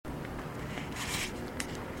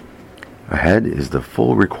Ahead is the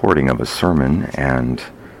full recording of a sermon and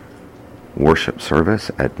worship service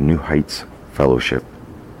at New Heights Fellowship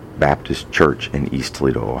Baptist Church in East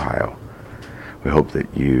Toledo, Ohio. We hope that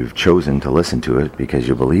you've chosen to listen to it because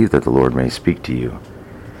you believe that the Lord may speak to you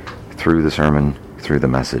through the sermon, through the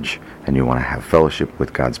message, and you want to have fellowship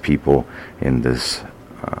with God's people in this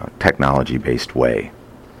technology-based way.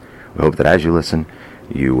 We hope that as you listen,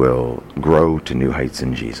 you will grow to new heights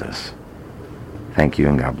in Jesus. Thank you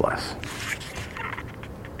and God bless.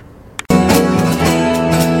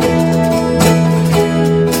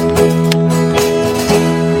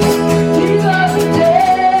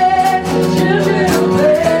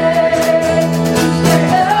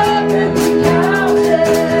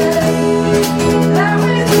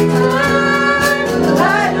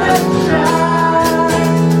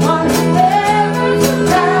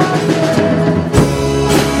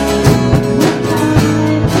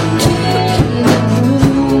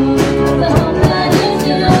 The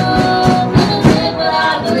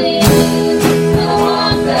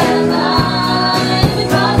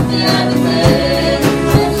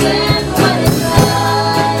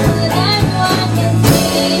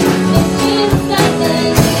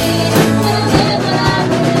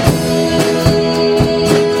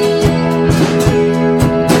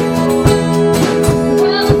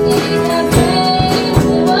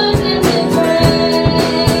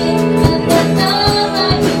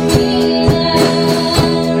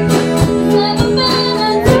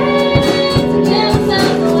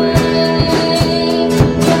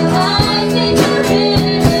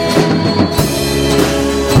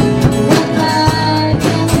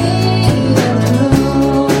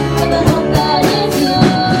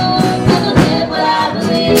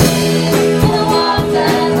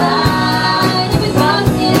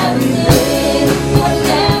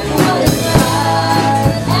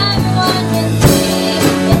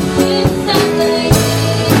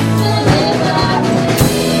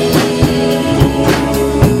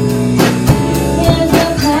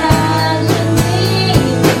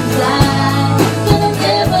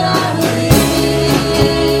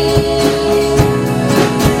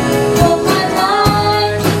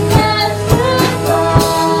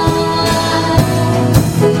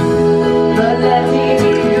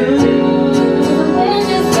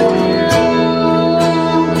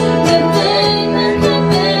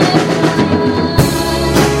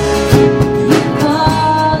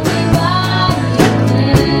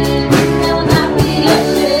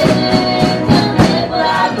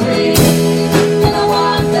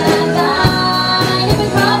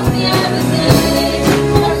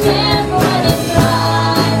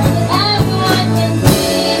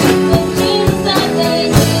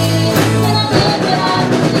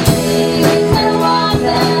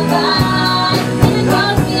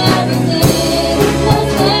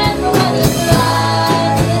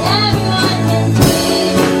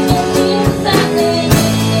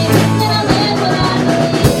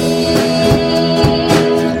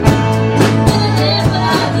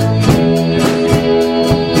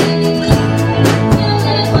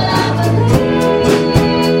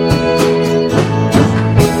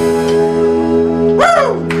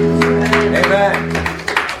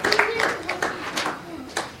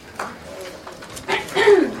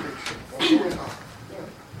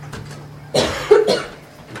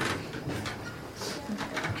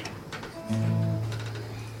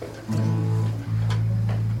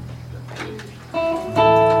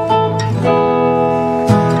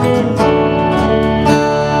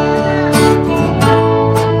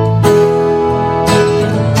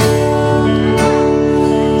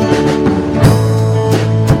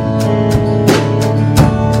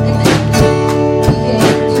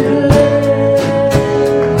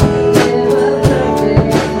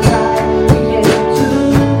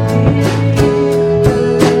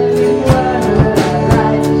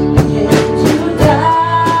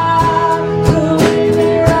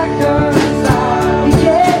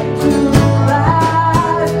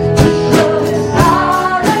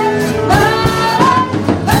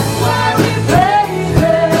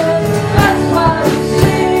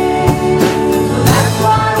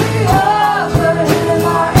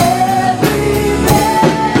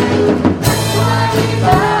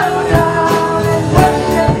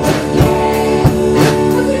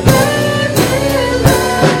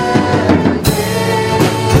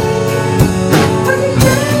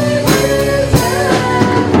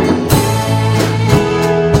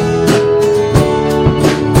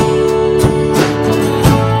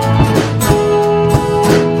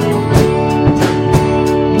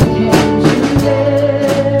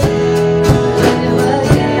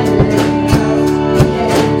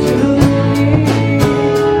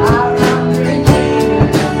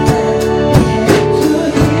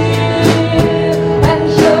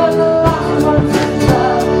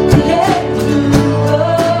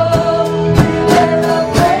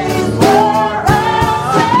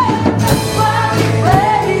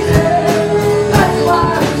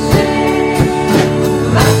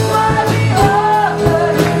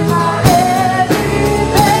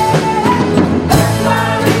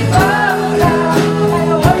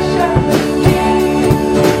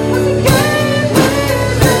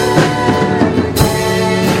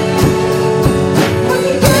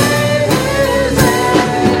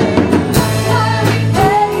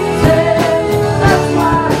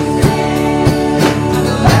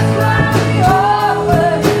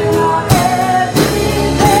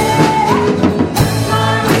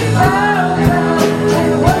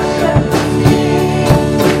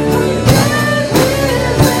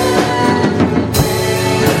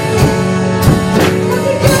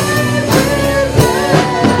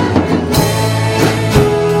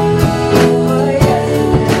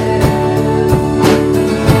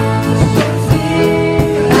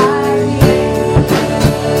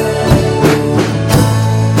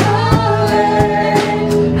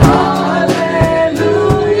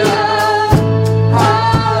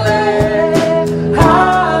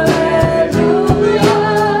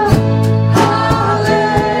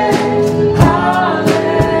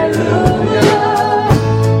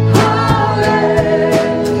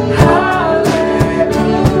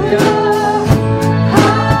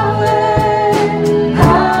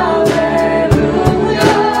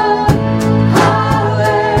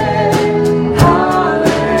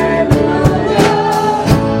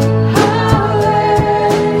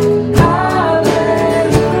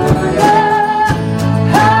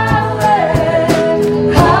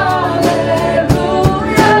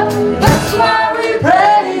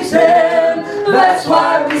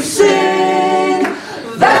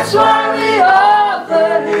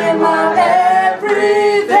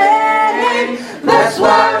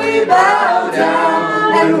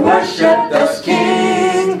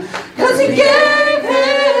gave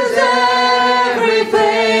his everything.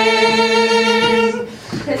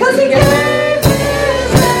 'Cause he gave his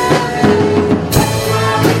everything. That's why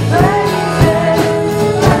we praise him.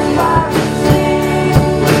 That's why we sing.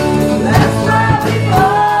 That's why we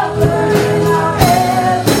offer him our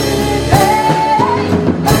everything.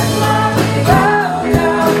 That's why we bow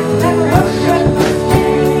down and worship the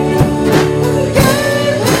King. 'Cause he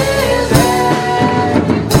gave his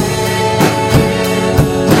everything.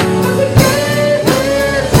 'Cause he gave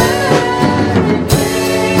his everything.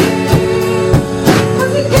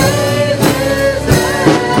 'Cause he gave his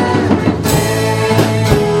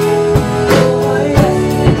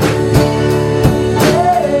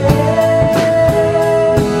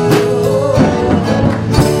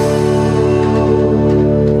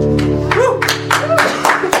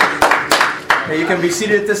Okay, you can be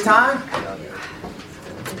seated at this time.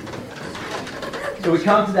 So we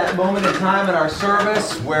come to that moment in time in our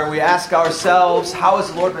service where we ask ourselves, how has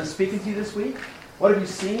the Lord been speaking to you this week? What have you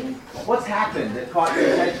seen? What's happened that caught your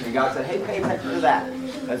attention? And God said, hey, pay attention to that.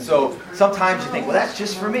 And so sometimes you think, well, that's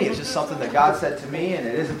just for me. It's just something that God said to me and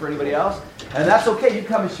it isn't for anybody else. And that's okay. You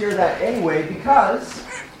come and share that anyway, because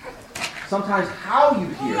sometimes how you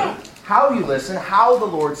hear, how you listen, how the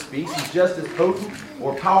Lord speaks is just as potent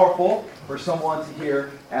or powerful for someone to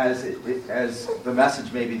hear as the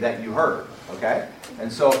message maybe that you heard. Okay?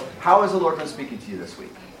 And so how has the Lord been speaking to you this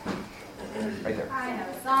week? Right there. I know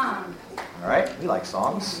a song. All right? We like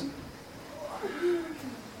songs.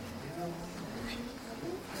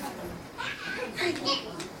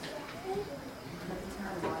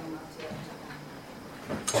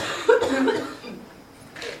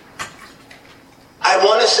 I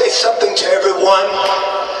want to say something to everyone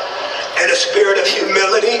in a spirit of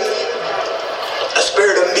humility, a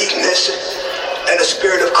spirit of meekness, and a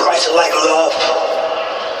spirit of Christ-like love.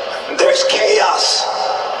 There's chaos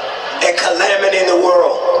and calamity in the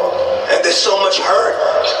world, and there's so much hurt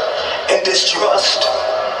and distrust.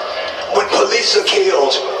 When police are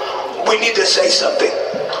killed, we need to say something.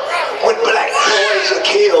 When black boys are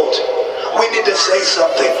killed, we need to say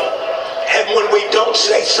something. And when we don't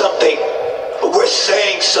say something, we're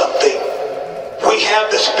saying something. We have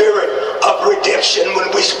the spirit of redemption when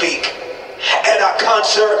we speak. At our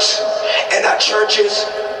concerts, in our churches,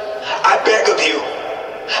 I beg of you,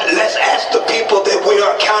 let's ask the people that we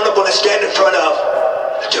are accountable to stand in front of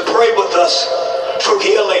to pray with us for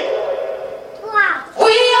healing.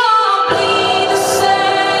 We all bleed the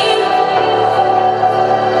same.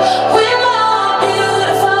 We're more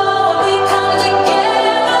beautiful when we come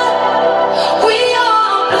together. We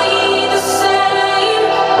all bleed the same.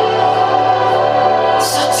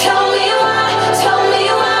 So tell me why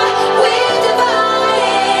we're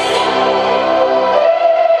divided.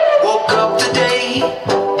 Woke up today,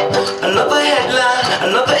 another headline,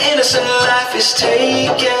 another innocent life is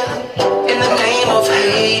taken in the name of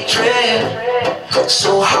hatred.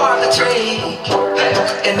 So hard to take.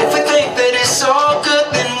 And if we think that it's all good,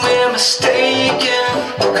 then we're mistaken.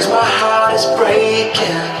 'Cause my heart is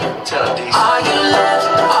breaking. Are you left?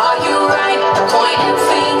 Are you right? Pointing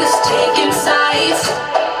fingers, taking sides.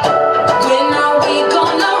 When are we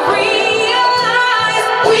gonna realize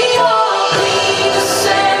we all bleed the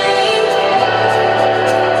same?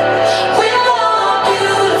 We're more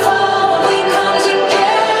beautiful when we come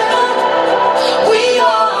together. We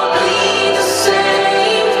all bleed the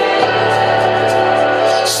same.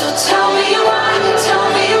 So tell me why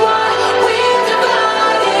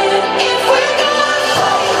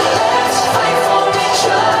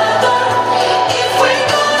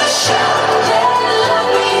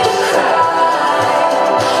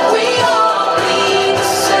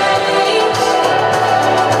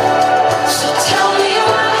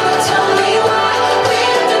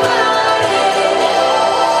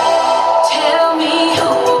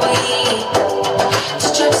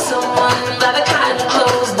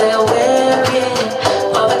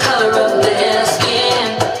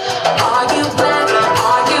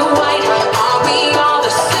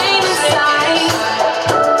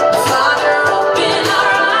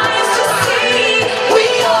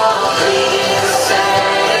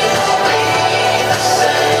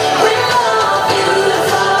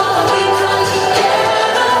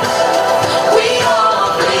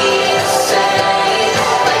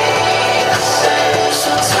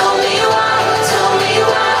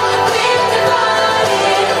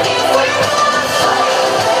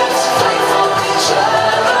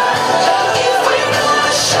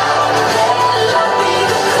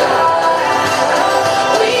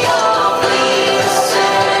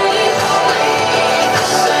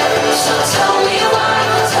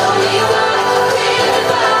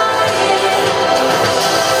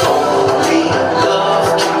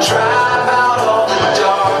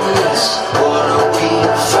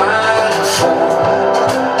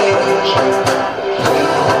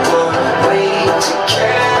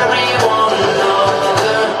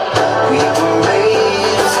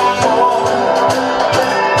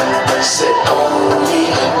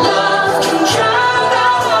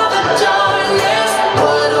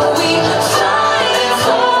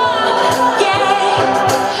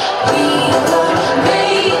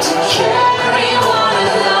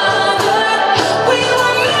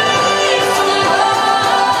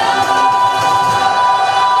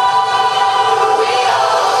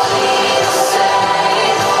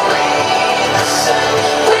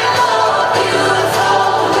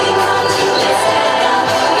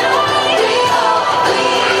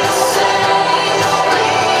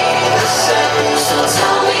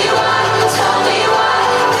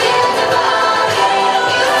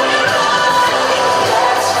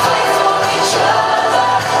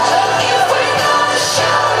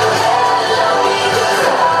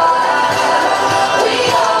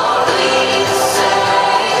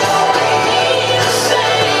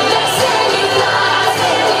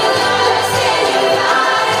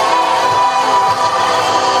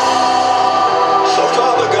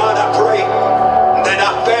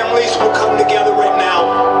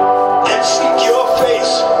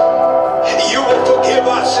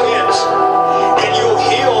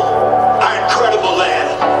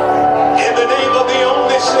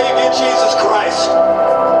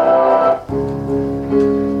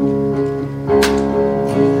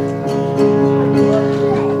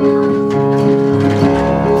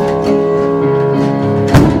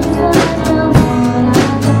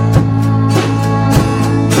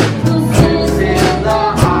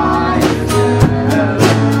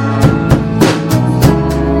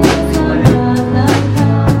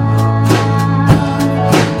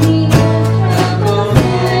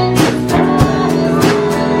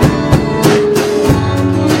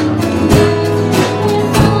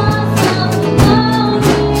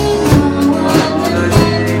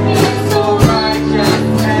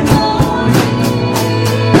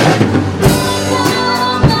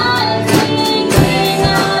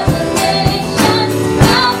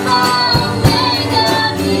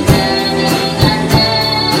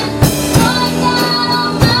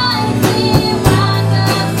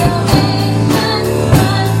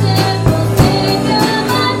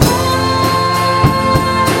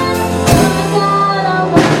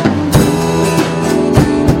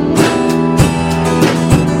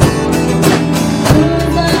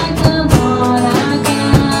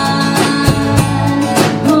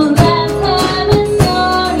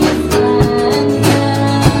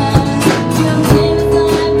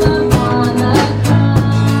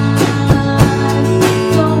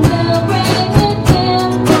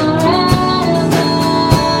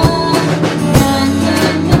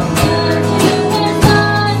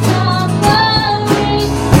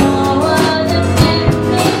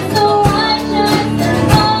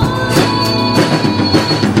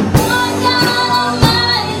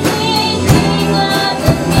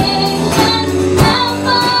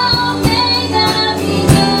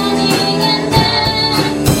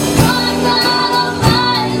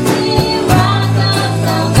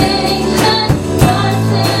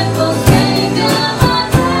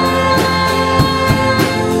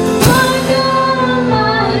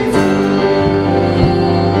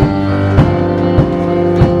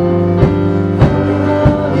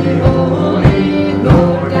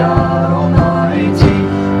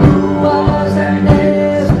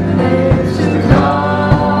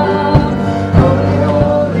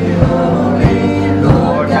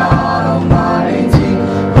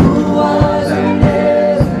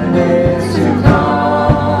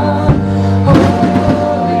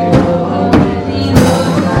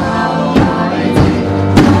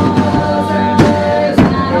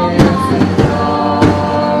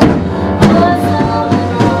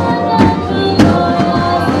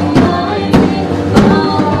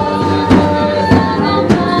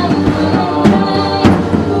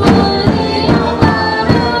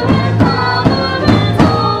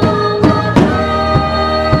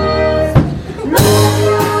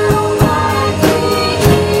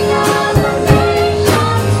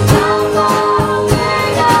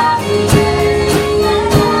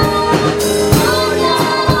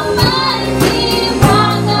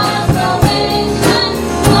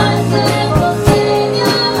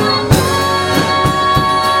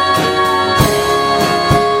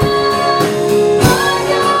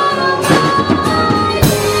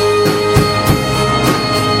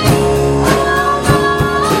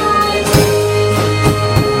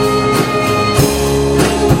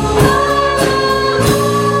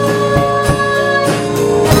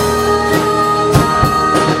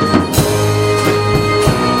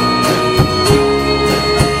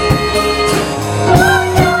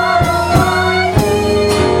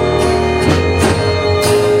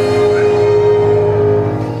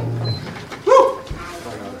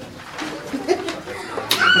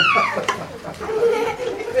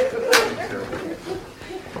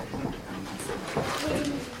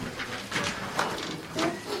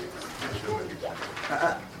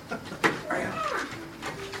Christ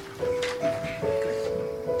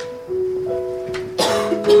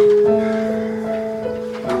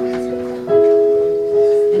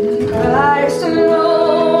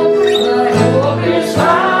alone, my hope is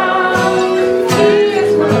found. He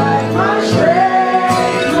is my life, my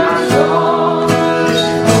strength, my song.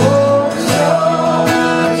 Oh, so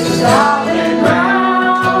solid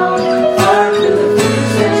ground, firm to the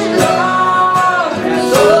fiercest strong. And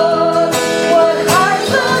so, what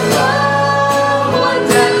heights of love, what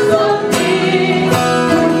depths of peace,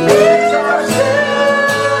 when fears are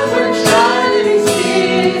still, when shining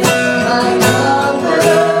seas, my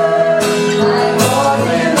comforter.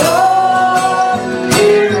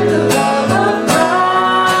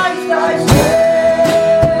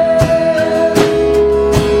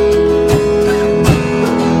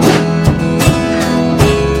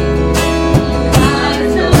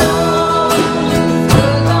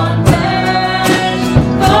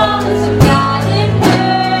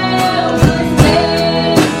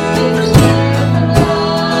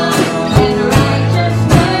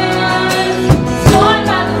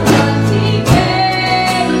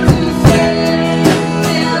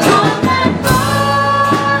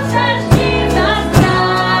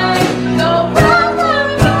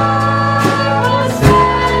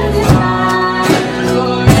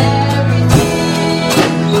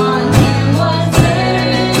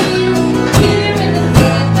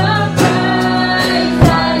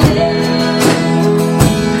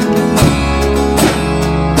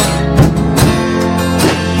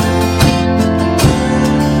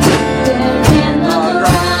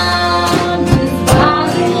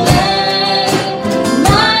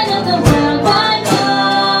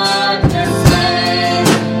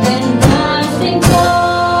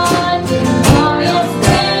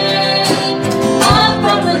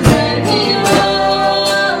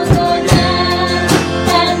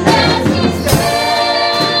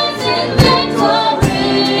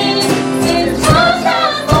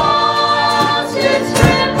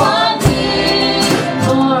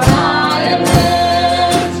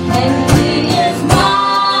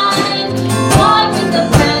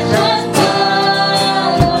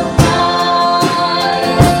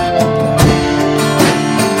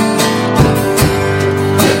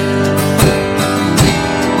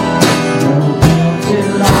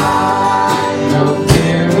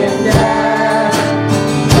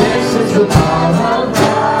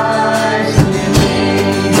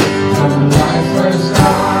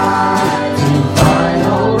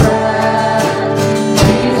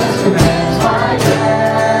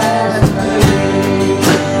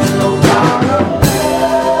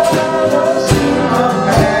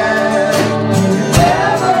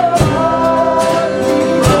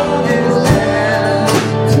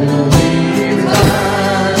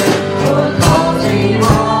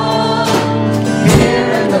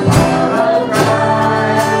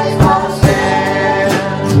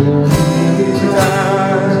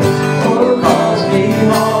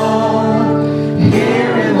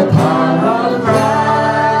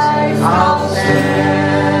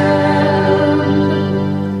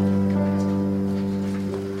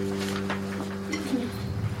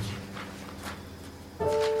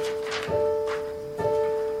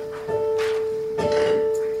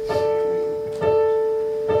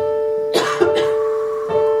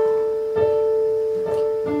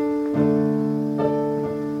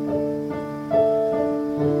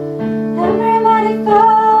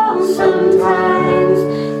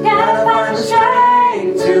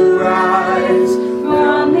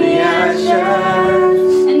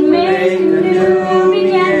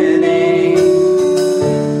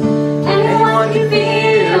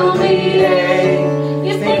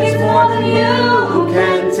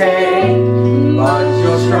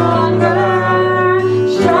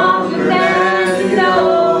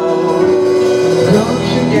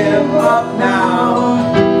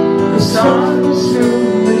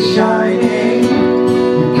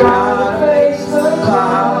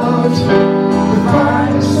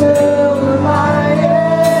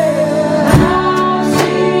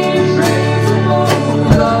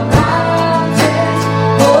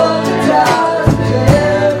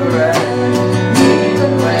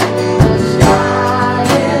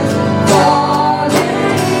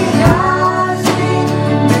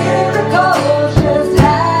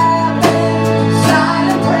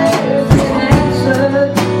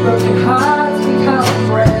 Broken hearts become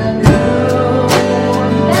brand new.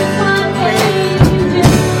 That's why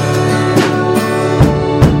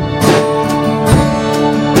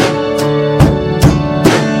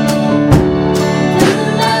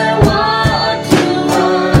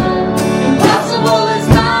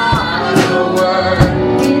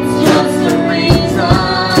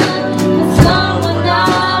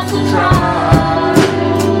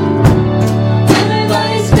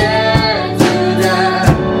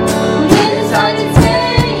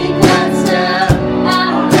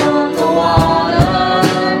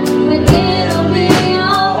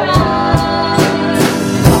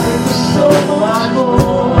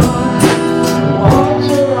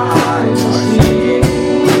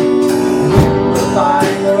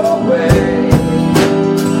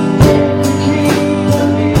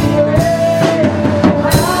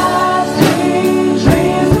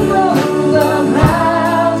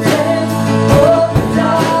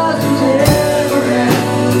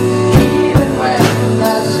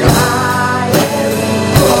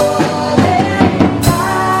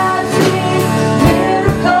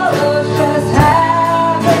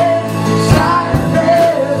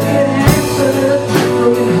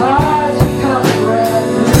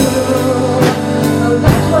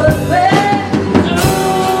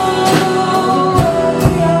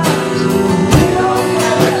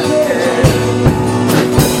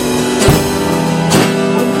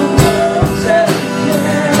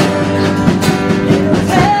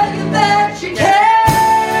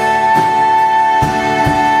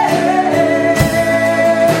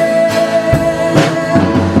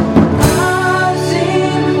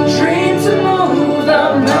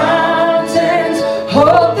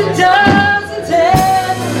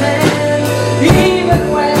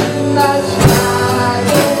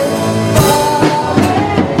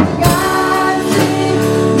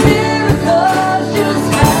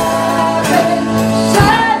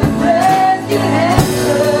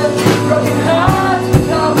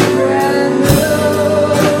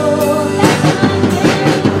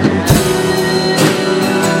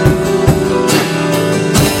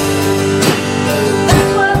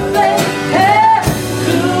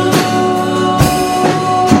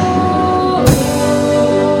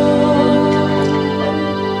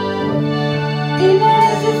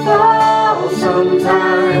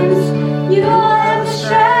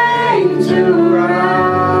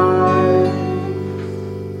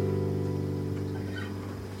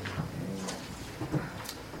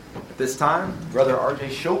This time, Brother R.J.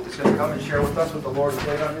 Shope is going to come and share with us what the Lord has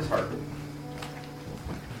laid on his heart.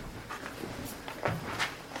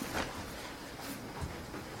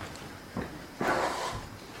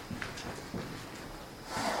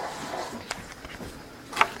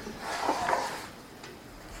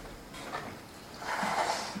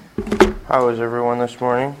 How is everyone this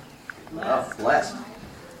morning? Blessed.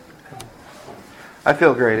 I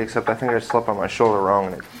feel great, except I think I slept on my shoulder wrong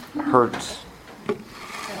and it hurts.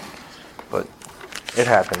 But it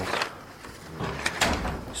happens.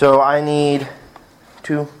 So I need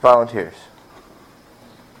 2 volunteers.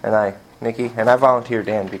 And Nikki, and I volunteer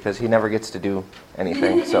Dan because he never gets to do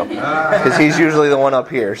anything. So, because he's usually the one up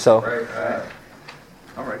here. So, Right.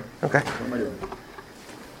 All right. okay, What am I doing?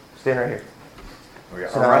 stand right here. We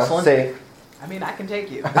So are now wrestling. say, I mean, I can take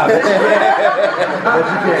you.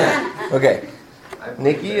 okay,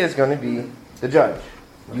 Nikki is going to be the judge.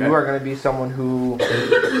 Okay. You are going to be someone who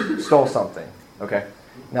stole something. Okay.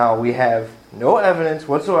 Now, we have no evidence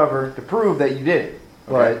whatsoever to prove that you did it,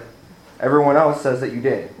 Okay. but everyone else says that you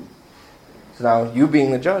did. So now, you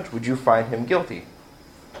being the judge, would you find him guilty?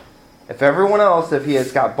 If everyone else, if he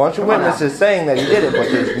has got a bunch of witnesses saying that he did it, but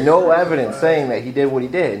there's no evidence saying that he did what he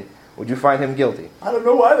did, would you find him guilty? I don't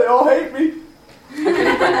know why they all hate me.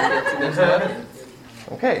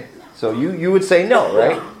 Okay, so you would say no,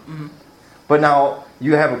 right? Mm-hmm. But now,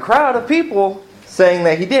 you have a crowd of people saying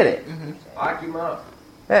that he did it. Lock him up.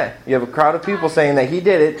 Yeah, you have a crowd of people saying that he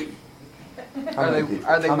did it. Are they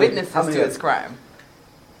witnesses how many to his crime?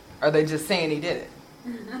 Are they just saying he did it?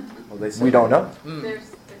 Well, they say We don't know. They're saying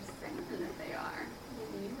that they are.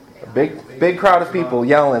 A big crowd of people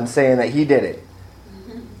yelling, saying that he did it.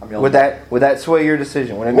 I'm yelling. Would that sway your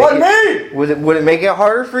decision? Would it What, make would it make it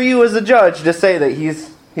harder for you as a judge to say that he's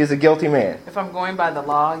a guilty man? If I'm going by the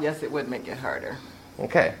law, yes, it would make it harder.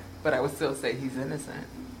 Okay, But I would still say he's innocent.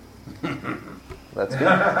 that's good.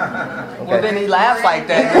 Well, then he laughs like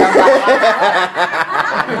that.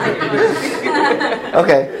 And I'm like,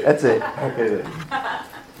 Okay, that's it. Okay then.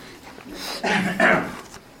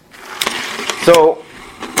 So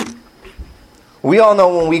we all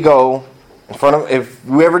know when we go in front of, if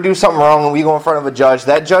we ever do something wrong and we go in front of a judge,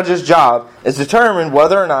 that judge's job is to determine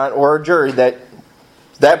whether or not, or a jury, that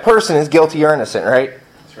that person is guilty or innocent, right?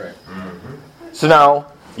 That's right. So now,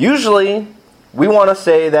 usually, we want to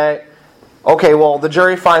say that, okay, well, the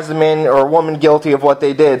jury finds the man or woman guilty of what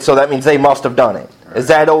they did, so that means they must have done it. Is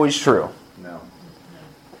that always true? No.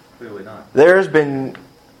 Clearly not. There's been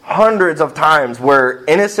hundreds of times where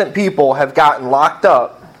innocent people have gotten locked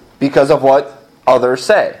up because of what others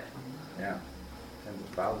say. Yeah. Tens of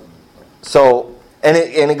thousands. So, and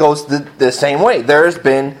it goes the same way. There's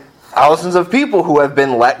been thousands of people who have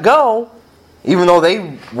been let go, even though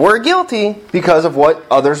they were guilty, because of what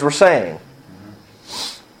others were saying.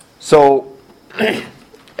 So,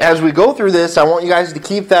 as we go through this, I want you guys to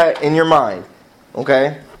keep that in your mind.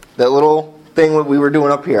 Okay? That little thing that we were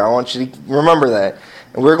doing up here. I want you to remember that.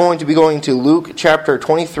 And we're going to be going to Luke chapter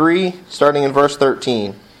 23, starting in verse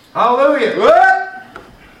 13. Hallelujah. What?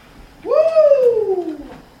 Woo!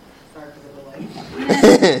 sorry for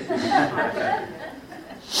the delay.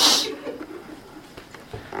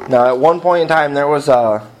 Now, at one point in time, there was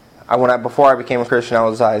before I became a Christian, I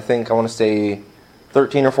want to say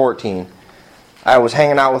 13 or 14. I was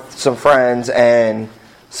hanging out with some friends, and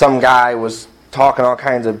some guy was talking all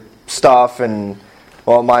kinds of stuff, and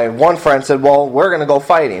well, my one friend said, well, we're going to go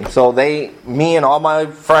fight him. So me and all my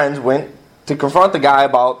friends went to confront the guy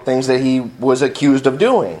about things that he was accused of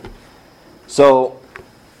doing. So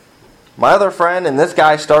my other friend and this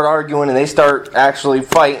guy start arguing, and they start actually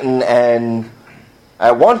fighting, and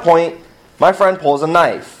at one point, my friend pulls a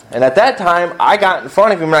knife. And at that time, I got in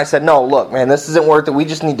front of him and I said, no, look, man, this isn't worth it. We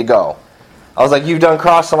just need to go. I was like, you've done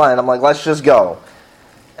crossed the line. I'm like, let's just go.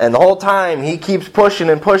 And the whole time, he keeps pushing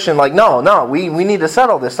and pushing, like, no, we need to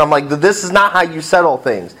settle this. I'm like, this is not how you settle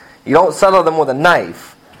things. You don't settle them with a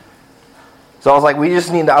knife. So I was like,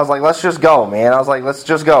 let's just go, man. I was like, let's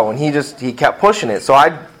just go. And he kept pushing it. So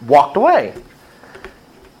I walked away.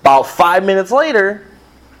 About 5 minutes later,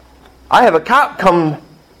 I have a cop come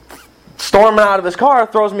storming out of his car,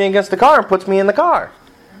 throws me against the car, and puts me in the car.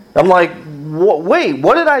 I'm like, wait,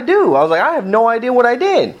 what did I do? I was like, I have no idea what I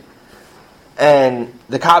did. And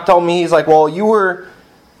the cop told me, he's like, well,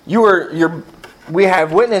 we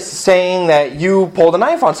have witnesses saying that you pulled a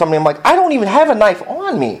knife on somebody. I'm like, I don't even have a knife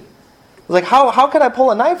on me. I was like, how could I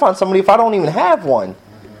pull a knife on somebody if I don't even have one?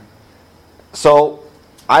 So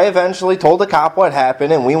I eventually told the cop what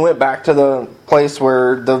happened, and we went back to the place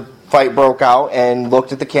where the fight broke out and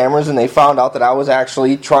looked at the cameras, and they found out that I was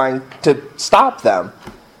actually trying to stop them.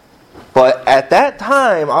 But at that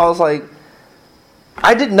time, I was like,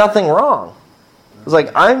 I did nothing wrong. It was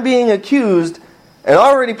like, I'm being accused and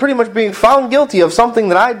already pretty much being found guilty of something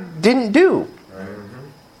that I didn't do.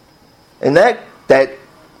 And that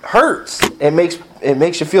hurts. It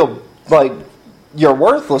makes you feel like you're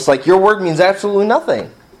worthless, like your word means absolutely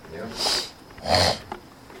nothing. Yeah.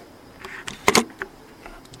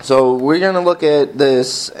 So we're going to look at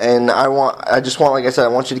this, and I just want, like I said, I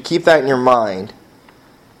want you to keep that in your mind.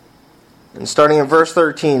 And starting in verse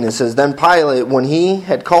 13, it says, Then Pilate, when he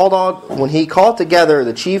called together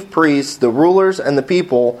the chief priests, the rulers, and the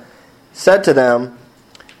people, said to them,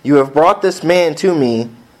 You have brought this man to me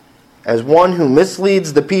as one who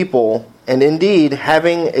misleads the people, and indeed,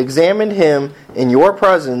 having examined him in your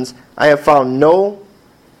presence, I have found no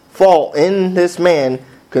fault in this man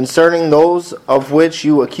concerning those of which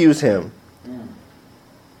you accuse him.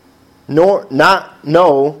 Neither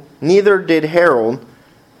did Herod,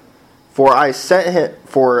 for I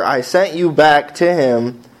sent you back to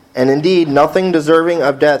him, and indeed nothing deserving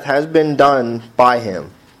of death has been done by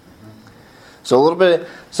him. So a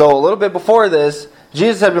little bit before this,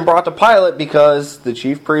 Jesus had been brought to Pilate because the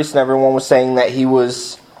chief priests and everyone was saying that he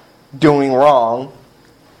was doing wrong.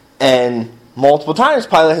 And multiple times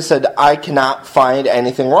Pilate has said, I cannot find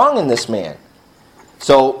anything wrong in this man.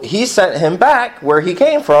 So he sent him back where he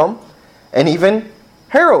came from, and even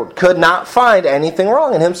Herod could not find anything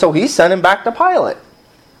wrong in him, so he sent him back to Pilate.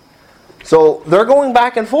 So they're going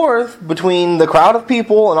back and forth between the crowd of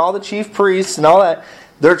people and all the chief priests and all that.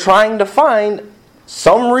 They're trying to find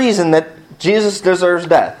some reason that Jesus deserves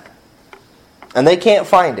death. And they can't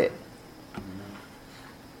find it.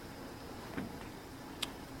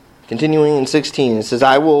 Continuing in 16, it says,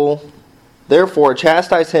 I will therefore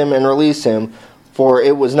chastise him and release him, for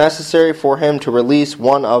it was necessary for him to release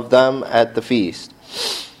one of them at the feast.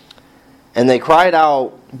 And they cried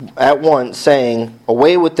out at once, saying,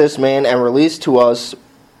 Away with this man, and release to us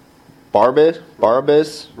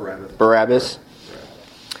Barabbas,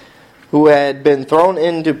 who had been thrown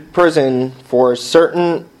into prison for a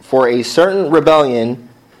certain rebellion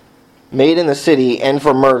made in the city, and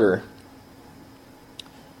for murder.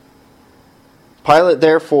 Pilate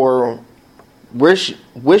therefore,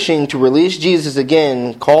 wishing to release Jesus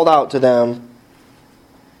again, called out to them,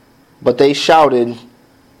 but they shouted,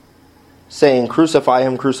 saying, Crucify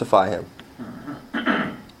him, crucify him.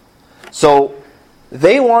 So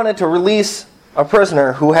they wanted to release a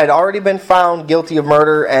prisoner who had already been found guilty of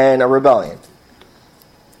murder and a rebellion,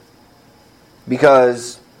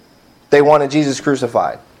 because they wanted Jesus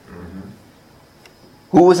crucified.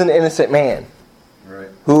 Who was an innocent man,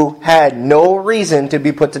 who had no reason to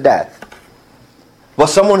be put to death. But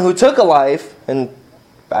someone who took a life, and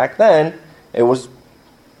back then it was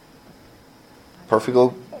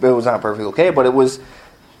not perfectly okay, but it was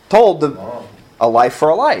told a life for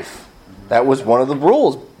a life. That was one of the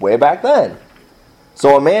rules way back then.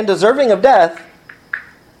 So a man deserving of death,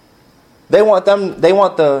 they want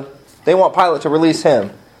Pilate to release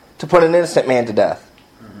him to put an innocent man to death.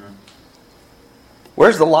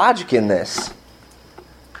 Where's the logic in this?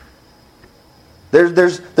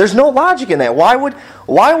 There's no logic in that. Why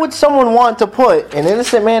would someone want to put an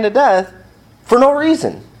innocent man to death for no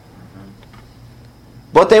reason?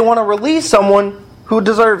 But they want to release someone who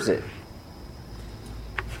deserves it.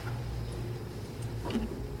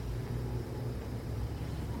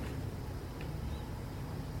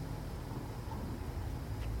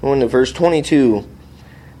 Going to verse 22.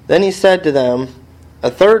 Then he said to them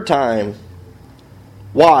a third time,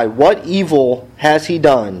 Why, what evil has he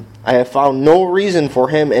done? I have found no reason for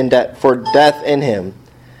him for death in him.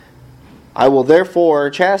 I will therefore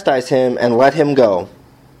chastise him and let him go.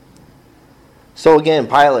 So again,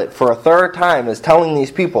 Pilate, for a third time, is telling these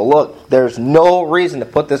people, look, there's no reason to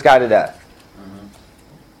put this guy to death.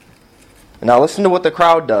 Now listen to what the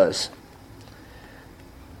crowd does.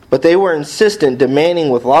 But they were insistent, demanding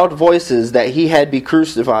with loud voices that he had be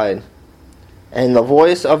crucified. And the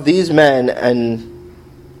voice of these men and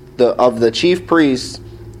of the chief priests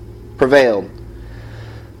prevailed.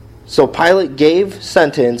 So Pilate gave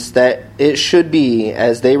sentence that it should be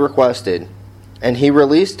as they requested. And he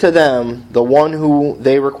released to them the one who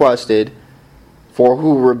they requested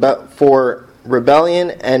for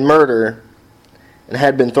rebellion and murder, and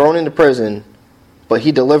had been thrown into prison, but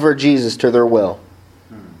he delivered Jesus to their will.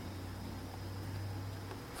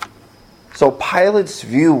 So Pilate's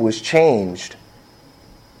view was changed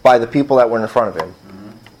by the people that were in front of him.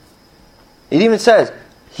 It even says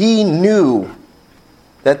he knew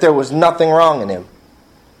that there was nothing wrong in him.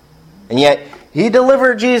 And yet he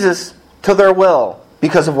delivered Jesus to their will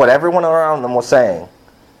because of what everyone around them was saying.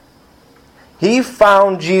 He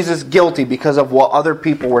found Jesus guilty because of what other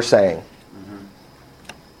people were saying.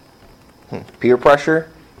 Peer pressure.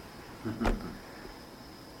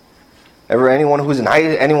 Anyone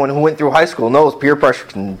who went through high school knows peer pressure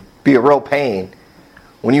can be a real pain.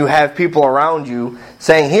 When you have people around you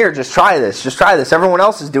saying, "Here, just try this, just try this." Everyone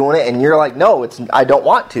else is doing it, and you're like, "No, I don't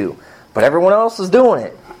want to," but everyone else is doing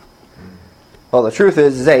it. Well, the truth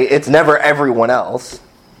is, it's never everyone else.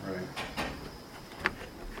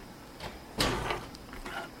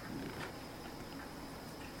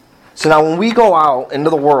 So now when we go out into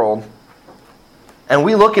the world and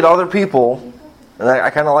we look at other people, and I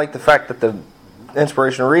kind of like the fact that the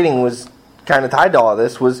inspirational reading was kind of tied to all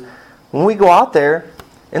this, was when we go out there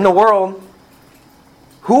in the world,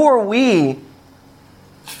 who are we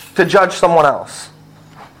to judge someone else?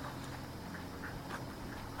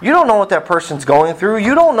 You don't know what that person's going through.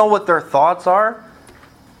 You don't know what their thoughts are.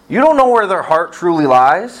 You don't know where their heart truly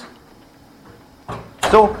lies.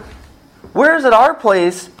 So, where is it our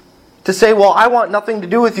place to say, well, I want nothing to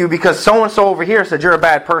do with you because so-and-so over here said you're a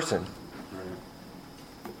bad person?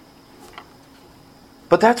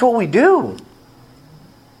 But that's what we do.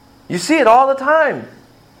 You see it all the time.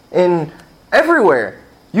 Everywhere.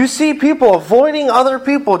 You see people avoiding other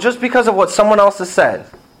people just because of what someone else has said.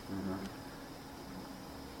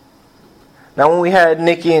 Now when we had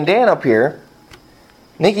Nikki and Dan up here,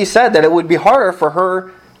 Nikki said that it would be harder for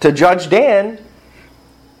her to judge Dan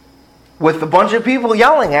with a bunch of people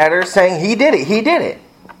yelling at her saying, "He did it, he did it."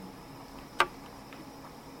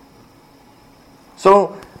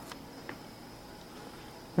 So,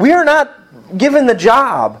 we are not given the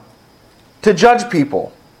job to judge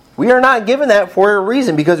people. We are not given that for a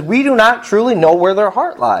reason, because we do not truly know where their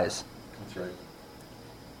heart lies. That's right.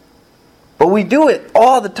 But we do it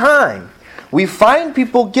all the time. We find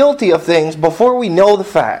people guilty of things before we know the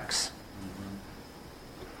facts.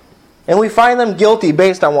 And we find them guilty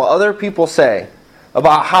based on what other people say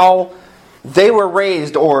about how they were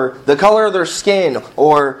raised, or the color of their skin,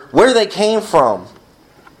 or where they came from.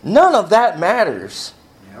 None of that matters.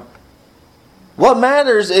 Yep. What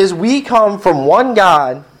matters is we come from one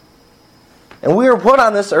God, and we are put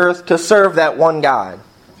on this earth to serve that one God.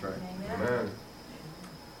 That's right. Amen.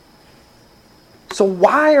 So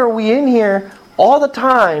why are we in here all the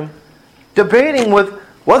time debating with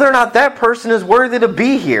whether or not that person is worthy to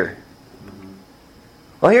be here?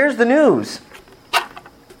 Well, here's the news.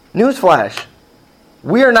 Newsflash.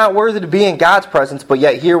 We are not worthy to be in God's presence, but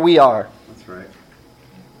yet here we are. That's right.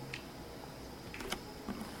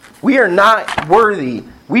 We are not worthy.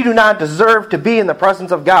 We do not deserve to be in the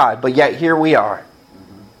presence of God, but yet here we are.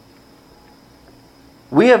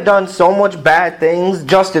 We have done so much bad things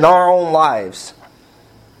just in our own lives.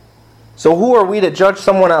 So who are we to judge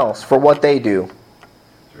someone else for what they do?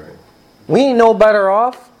 That's right. We ain't no better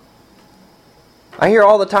off. I hear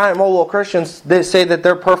all the time, Christians, they say that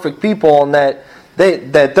they're perfect people and that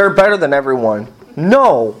they're better than everyone.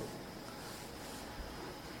 No.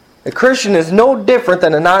 A Christian is no different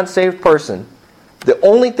than a non-saved person. The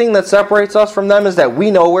only thing that separates us from them is that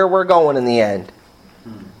we know where we're going in the end.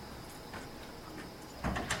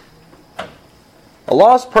 A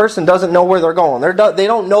lost person doesn't know where they're going. They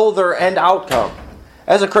don't know their end outcome.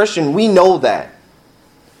 As a Christian, we know that.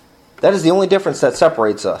 That is the only difference that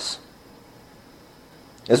separates us.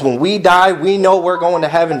 Is when we die, we know we're going to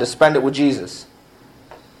heaven to spend it with Jesus.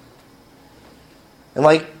 And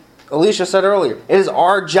like Alicia said earlier, it is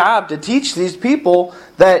our job to teach these people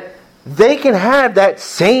that they can have that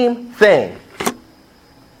same thing.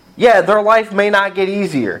 Yeah, their life may not get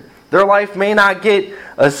easier. Their life may not get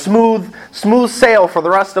a smooth sail for the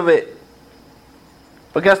rest of it.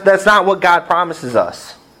 Because that's not what God promises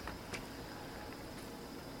us.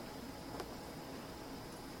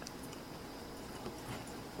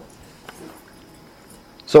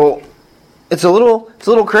 So it's a little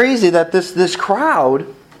crazy that this crowd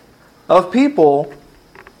of people,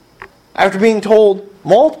 after being told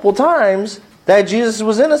multiple times that Jesus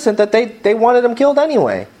was innocent, that they wanted him killed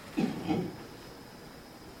anyway.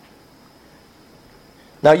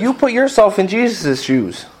 Now you put yourself in Jesus'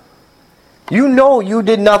 shoes. You know you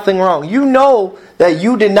did nothing wrong. You know that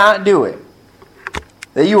you did not do it.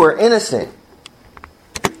 That you were innocent.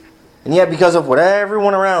 And yet because of what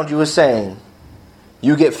everyone around you is saying,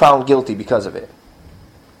 you get found guilty because of it.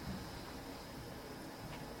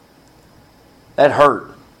 That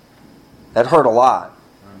hurt. That hurt a lot.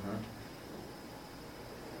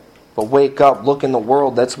 But wake up, look in the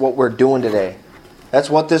world. That's what we're doing today. That's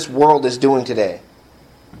what this world is doing today.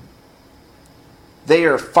 They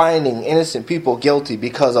are finding innocent people guilty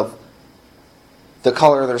because of the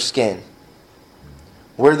color of their skin,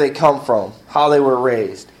 where they come from, how they were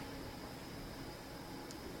raised.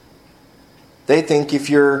 They think if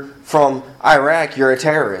you're from Iraq, you're a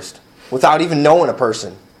terrorist without even knowing a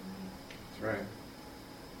person. That's right.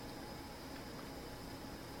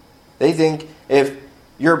 They think if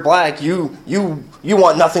you're black, you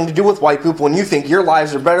want nothing to do with white people, and you think your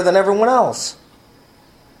lives are better than everyone else.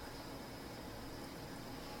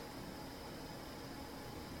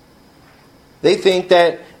 They think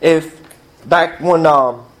that if back when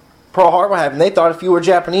Pearl Harbor happened, they thought if you were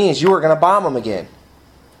Japanese, you were going to bomb them again.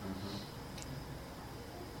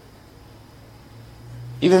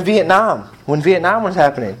 Even Vietnam, when Vietnam was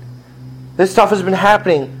happening, this stuff has been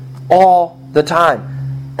happening all the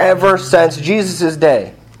time, ever since Jesus'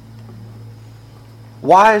 day.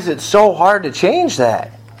 Why is it so hard to change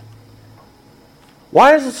that?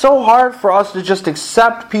 Why is it so hard for us to just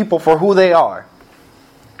accept people for who they are?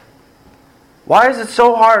 Why is it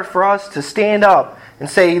so hard for us to stand up and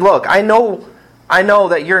say, look, I know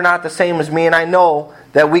that you're not the same as me, and I know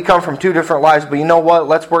that we come from two different lives, but you know what?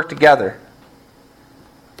 Let's work together.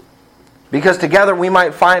 Because together we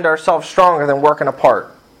might find ourselves stronger than working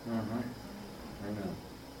apart.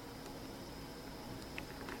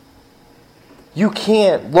 You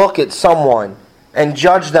can't look at someone and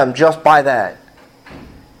judge them just by that.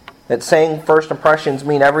 That saying first impressions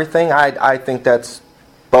mean everything, I think that's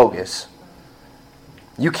bogus.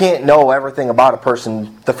 You can't know everything about a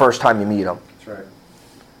person the first time you meet them. That's right.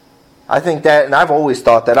 I think that, and I've always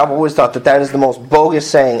thought that that is the most bogus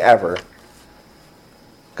saying ever.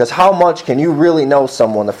 Because how much can you really know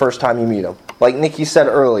someone the first time you meet them? Like Nikki said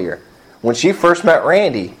earlier, when she first met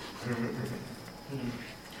Randy,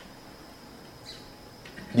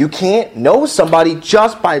 you can't know somebody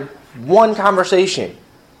just by one conversation.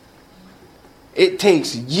 It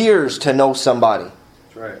takes years to know somebody.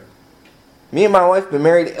 That's right. Me and my wife have been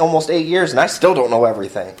married almost 8 years, and I still don't know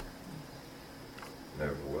everything.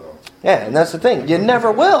 Never will. Yeah, and that's the thing. You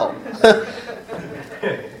never will. I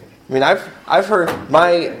mean, I've heard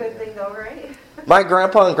Good thing though, right? my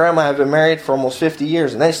grandpa and grandma have been married for almost 50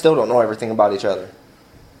 years, and they still don't know everything about each other.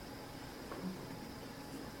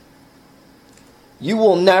 You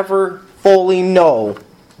will never fully know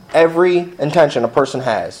every intention a person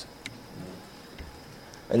has.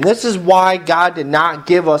 And this is why God did not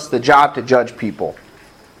give us the job to judge people.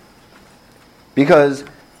 Because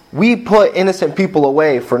we put innocent people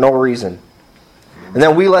away for no reason. And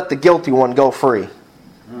then we let the guilty one go free.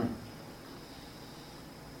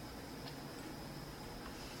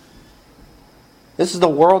 This is the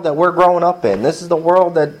world that we're growing up in. This is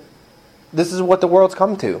what the world's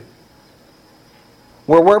come to.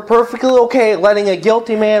 Where we're perfectly okay letting a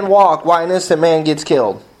guilty man walk while an innocent man gets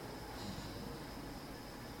killed.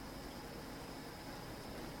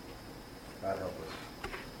 God help us.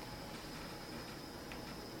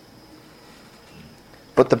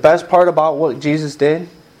 But the best part about what Jesus did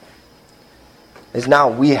is now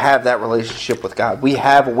we have that relationship with God. We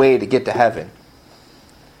have a way to get to heaven.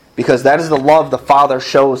 Because that is the love the Father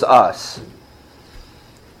shows us.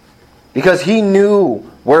 Because He knew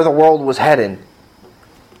where the world was headed.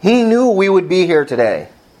 He knew we would be here today.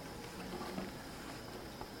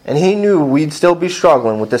 And He knew we'd still be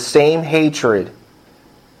struggling with the same hatred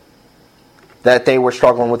that they were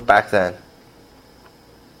struggling with back then.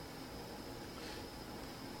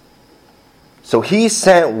 So He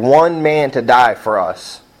sent one man to die for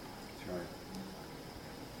us.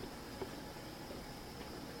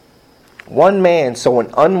 One man so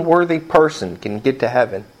an unworthy person can get to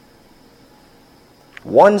heaven.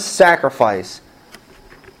 One sacrifice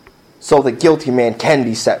so the guilty man can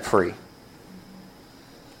be set free.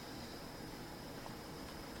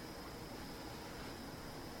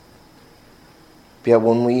 Yet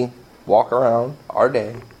when we walk around our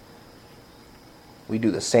day, we do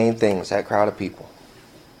the same thing as that crowd of people.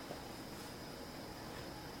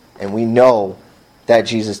 And we know that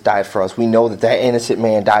Jesus died for us. We know that that innocent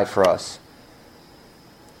man died for us.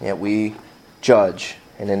 Yet we judge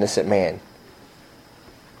an innocent man,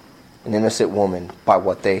 an innocent woman, by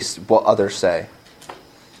what others say.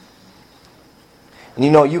 And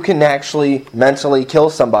you can actually mentally kill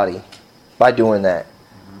somebody by doing that.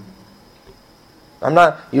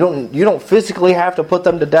 You don't physically have to put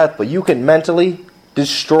them to death, but you can mentally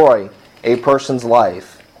destroy a person's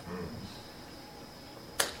life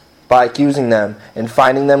by accusing them and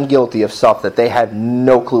finding them guilty of stuff that they have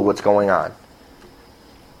no clue what's going on.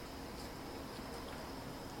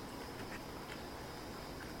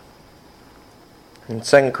 In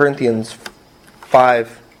 2 Corinthians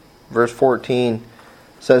 5, verse 14,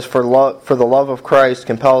 says, For the love of Christ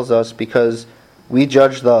compels us, because we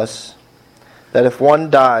judge thus, that if one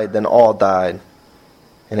died, then all died.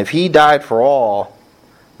 And if He died for all,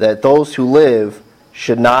 that those who live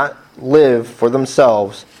should not live for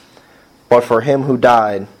themselves, but for him who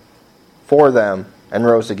died for them and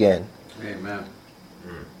rose again. Amen.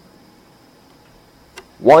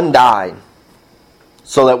 One died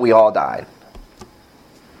so that we all died.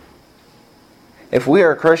 If we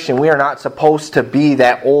are a Christian, we are not supposed to be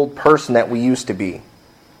that old person that we used to be.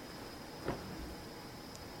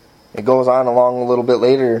 It goes on along a little bit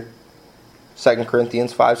later, 2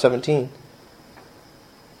 Corinthians 5:17.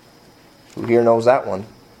 Who here knows that one?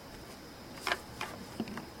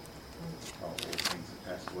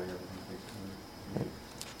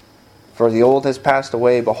 For the old has passed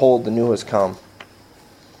away, behold, the new has come.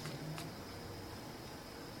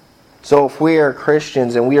 So if we are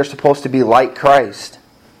Christians and we are supposed to be like Christ,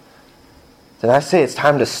 then I say it's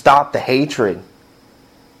time to stop the hatred.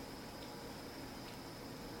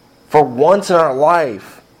 For once in our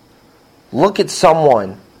life, look at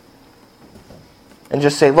someone and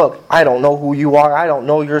just say, look, I don't know who you are. I don't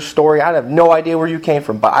know your story. I have no idea where you came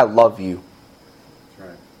from, but I love you. That's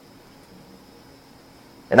right.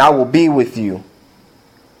 And I will be with you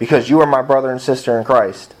because you are my brother and sister in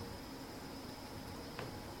Christ.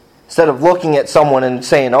 Instead of looking at someone and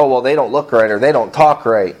saying, oh, well, they don't look right or they don't talk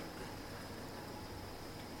right.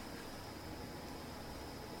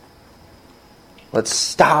 Let's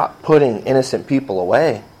stop putting innocent people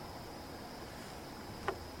away.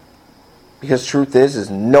 Because truth is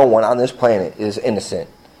no one on this planet is innocent.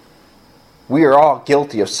 We are all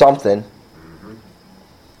guilty of something.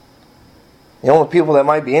 The only people that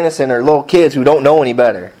might be innocent are little kids who don't know any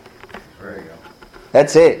better. There you go.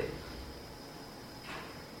 That's it.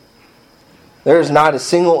 There is not a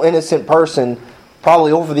single innocent person,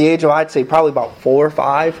 probably over the age of, I'd say, probably about 4 or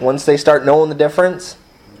 5, once they start knowing the difference.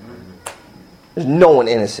 There's no one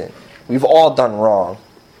innocent. We've all done wrong.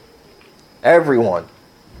 Everyone.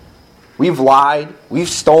 We've lied. We've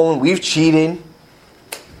stolen. We've cheated.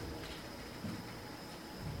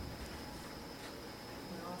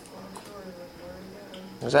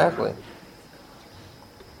 Exactly.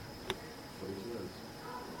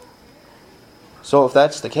 So if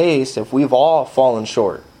that's the case, if we've all fallen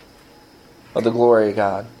short of the glory of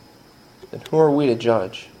God, then who are we to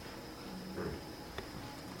judge?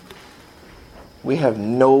 We have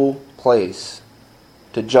no place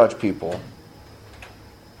to judge people.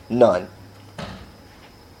 None.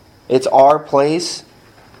 It's our place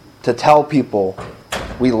to tell people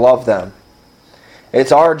we love them.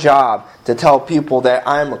 It's our job to tell people that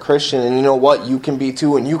I'm a Christian and you know what, you can be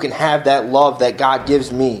too, and you can have that love that God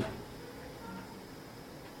gives me.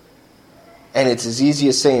 And it's as easy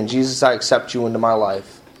as saying, Jesus, I accept you into my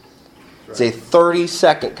life. It's a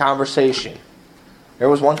 30-second conversation. There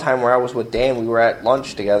was one time where I was with Dan, we were at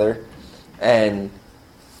lunch together, and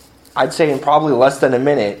I'd say in probably less than a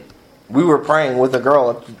minute, we were praying with the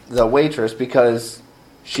girl, the waitress, because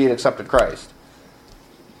she had accepted Christ.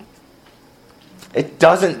 It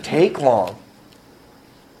doesn't take long.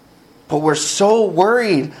 But we're so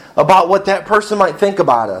worried about what that person might think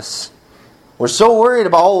about us. We're so worried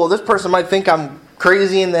about, oh, well, this person might think I'm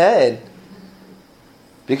crazy in the head.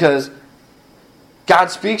 Because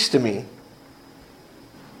God speaks to me.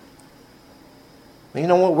 You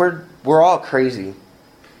know what? We're all crazy.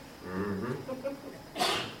 Mm-hmm.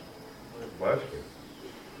 Bless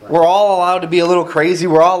you. We're all allowed to be a little crazy.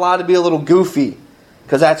 We're all allowed to be a little goofy.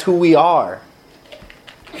 Because that's who we are.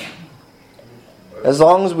 As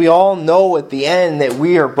long as we all know at the end that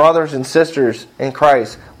we are brothers and sisters in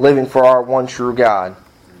Christ, living for our one true God.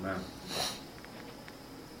 Amen.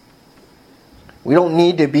 We don't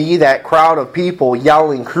need to be that crowd of people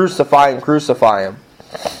yelling, crucify Him, crucify Him.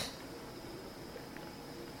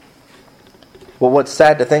 But what's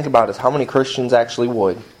sad to think about is how many Christians actually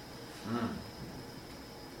would.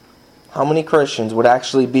 How many Christians would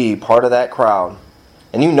actually be part of that crowd?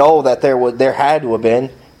 And you know that there had to have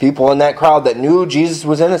been people in that crowd that knew Jesus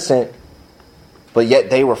was innocent, but yet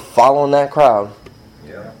they were following that crowd.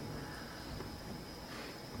 Yeah.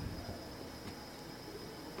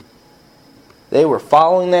 They were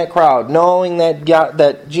following that crowd, knowing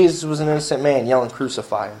that Jesus was an innocent man, yelling,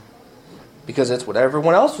 crucify Him. Because that's what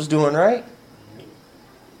everyone else was doing, right?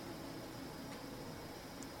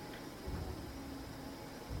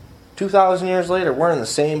 "2,000 years later, we're in the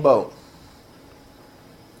same boat.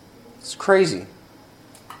 It's crazy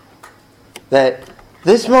that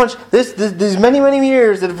these many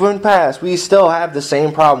years that have went past, we still have the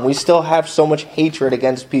same problem. We still have so much hatred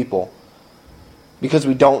against people because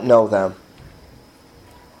we don't know them.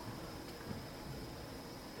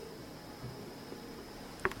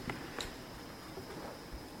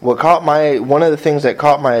 One of the things that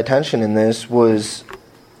caught my attention in this was,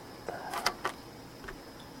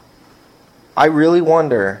 I really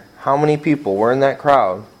wonder how many people were in that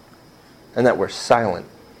crowd and that were silent?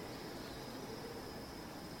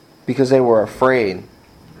 Because they were afraid.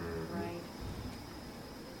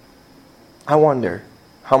 I wonder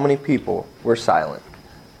how many people were silent.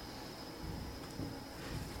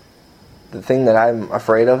 The thing that I'm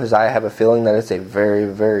afraid of is I have a feeling that it's a very,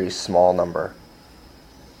 very small number.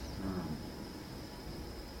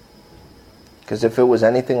 Because if it was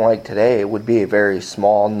anything like today, it would be a very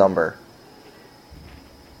small number.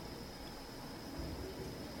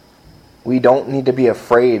 We don't need to be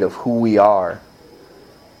afraid of who we are.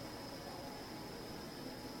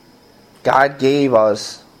 God gave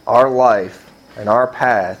us our life and our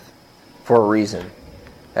path for a reason.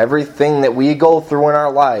 Everything that we go through in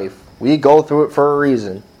our life, we go through it for a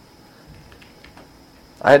reason.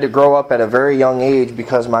 I had to grow up at a very young age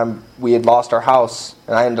because we had lost our house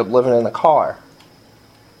and I ended up living in a car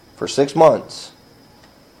for 6 months.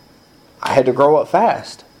 I had to grow up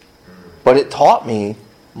fast. But it taught me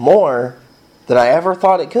more than I ever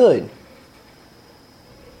thought it could.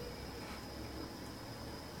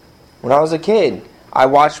 When I was a kid, I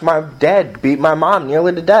watched my dad beat my mom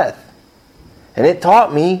nearly to death. And it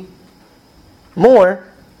taught me more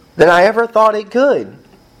than I ever thought it could.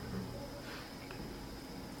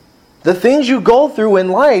 The things you go through in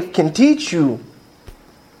life can teach you,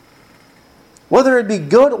 whether it be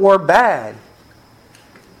good or bad.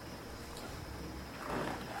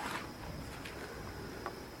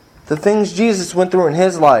 The things Jesus went through in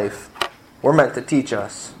His life were meant to teach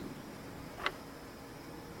us.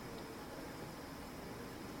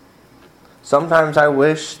 Sometimes I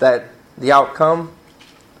wish that the outcome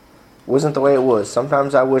wasn't the way it was.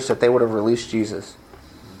 Sometimes I wish that they would have released Jesus.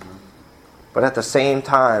 But at the same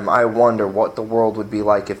time, I wonder what the world would be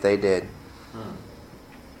like if they did.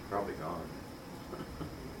 Probably gone.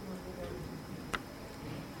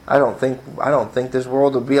 I don't think this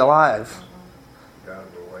world would be alive. God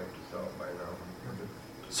will wipe us out by now.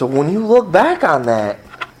 So when you look back on that,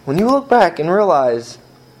 when you look back and realize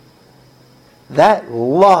that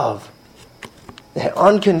love, that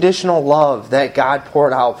unconditional love that God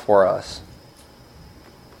poured out for us,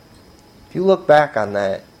 if you look back on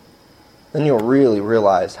that, then you'll really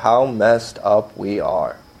realize how messed up we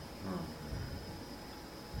are.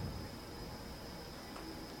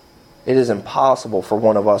 It is impossible for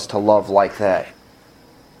one of us to love like that.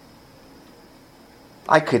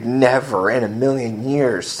 I could never in a million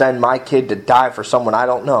years send my kid to die for someone I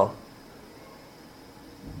don't know.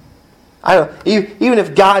 Even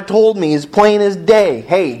if God told me as plain as day,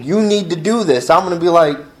 hey, you need to do this, I'm going to be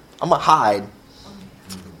like, I'm going to hide.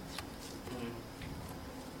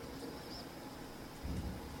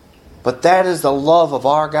 But that is the love of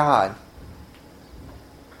our God.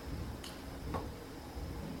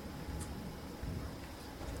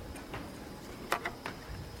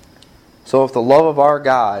 So if the love of our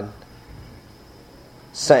God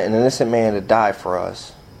sent an innocent man to die for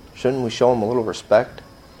us, shouldn't we show him a little respect?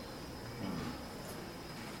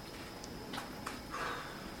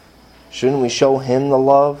 Shouldn't we show him the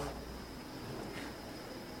love?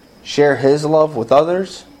 Share his love with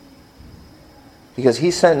others? Because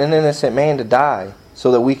he sent an innocent man to die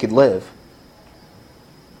so that we could live.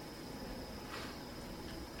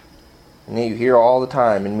 And you hear all the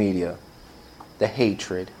time in media the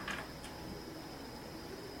hatred.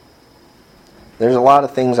 There's a lot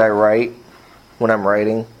of things I write when I'm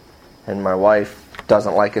writing, and my wife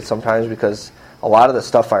doesn't like it sometimes because a lot of the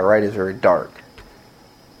stuff I write is very dark.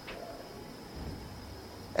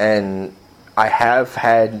 And I have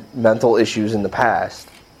had mental issues in the past.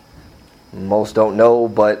 Most don't know,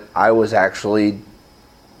 but I was actually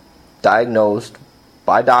diagnosed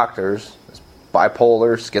by doctors as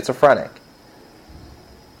bipolar schizophrenic.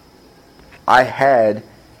 I had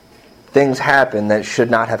things happen that should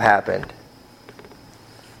not have happened.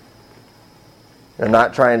 I'm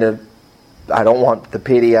not trying to, I don't want the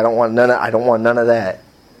pity, I don't want none of that.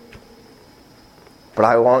 But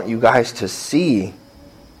I want you guys to see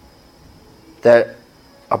that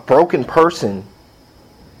a broken person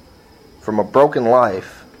from a broken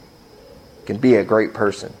life can be a great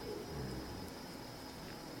person.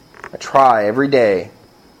 I try every day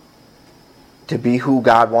to be who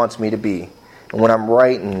God wants me to be. And when I'm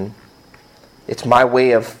writing, it's my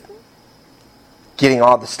way of getting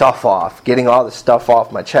all the stuff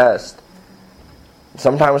off my chest.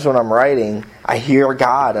 Sometimes when I'm writing, I hear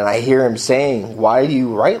God and I hear Him saying, "Why do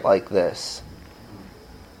you write like this?"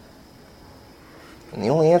 And the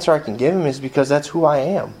only answer I can give Him is because that's who I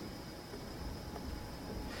am.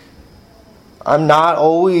 I'm not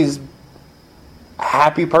always a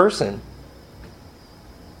happy person.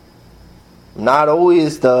 I'm not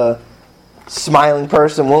always the smiling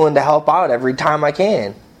person willing to help out every time I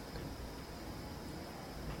can.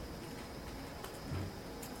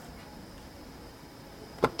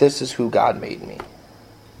 But this is who God made me.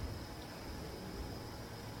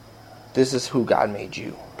 This is who God made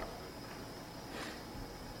you.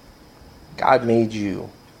 God made you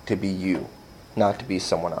to be you, not to be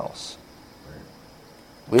someone else.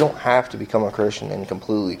 We don't have to become a Christian and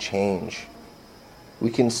completely change. We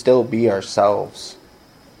can still be ourselves.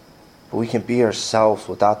 But we can be ourselves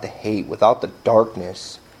without the hate, without the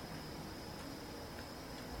darkness.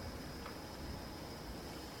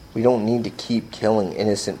 We don't need to keep killing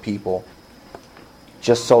innocent people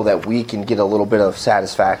just so that we can get a little bit of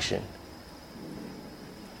satisfaction.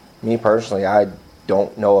 Me personally, I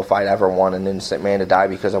don't know if I'd ever want an innocent man to die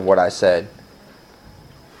because of what I said.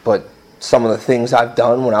 But some of the things I've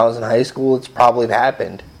done when I was in high school, it's probably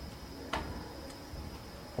happened.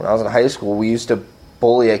 When I was in high school, we used to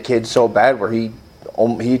bully a kid so bad where he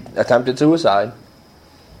attempted suicide.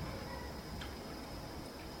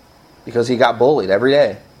 Because he got bullied every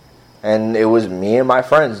day. And it was me and my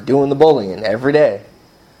friends doing the bullying every day.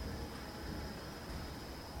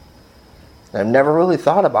 I've never really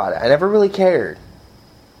thought about it. I never really cared.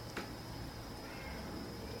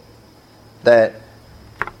 That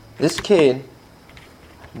this kid,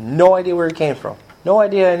 no idea where he came from. No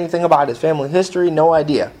idea anything about his family history. No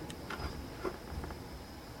idea.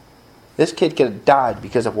 This kid could have died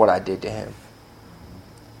because of what I did to him.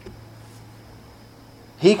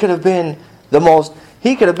 He could have been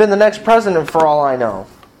he could have been the next president for all I know.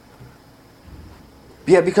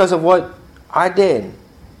 Yet because of what I did,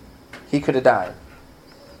 he could have died.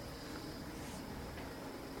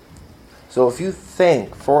 So if you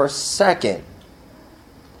think for a second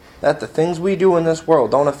that the things we do in this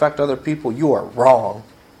world don't affect other people, you are wrong.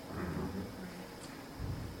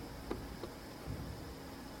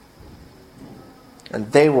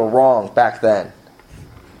 And they were wrong back then.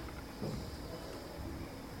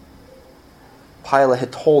 Pilate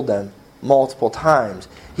had told them multiple times.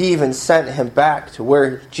 He even sent him back to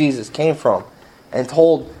where Jesus came from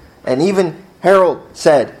and even Herod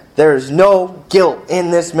said, there is no guilt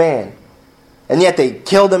in this man. And yet they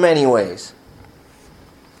killed him anyways.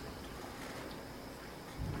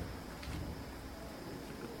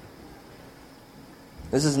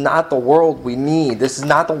 This is not the world we need. This is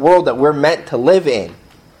not the world that we're meant to live in.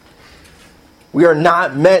 We are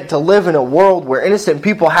not meant to live in a world where innocent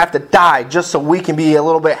people have to die just so we can be a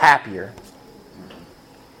little bit happier.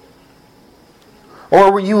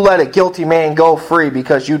 Or will you let a guilty man go free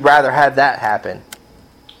because you'd rather have that happen?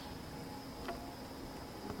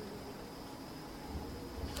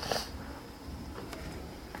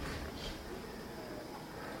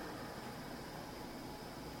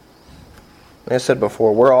 Like I said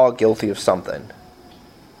before, we're all guilty of something.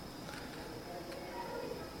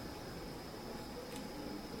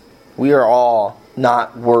 We are all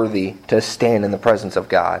not worthy to stand in the presence of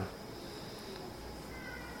God.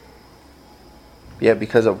 Yet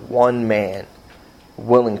because of one man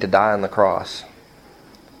willing to die on the cross.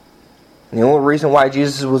 And the only reason why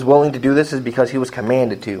Jesus was willing to do this is because he was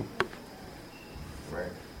commanded to.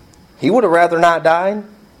 Right. He would have rather not died.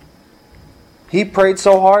 He prayed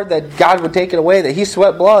so hard that God would take it away that he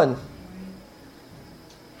sweat blood.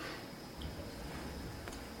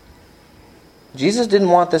 Jesus didn't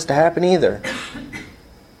want this to happen either.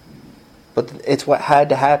 But it's what had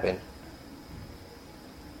to happen.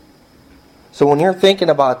 So when you're thinking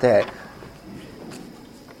about that,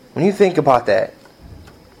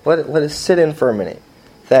 let it sit in for a minute.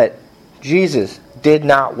 That Jesus did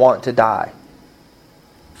not want to die.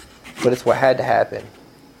 But it's what had to happen.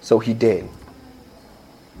 So he did.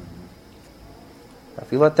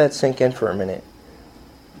 If you let that sink in for a minute,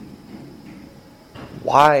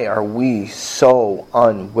 why are we so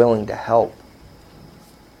unwilling to help?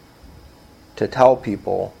 To tell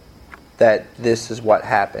people that this is what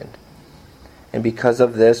happened. And because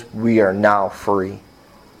of this, we are now free.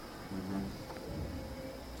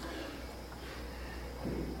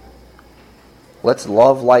 Let's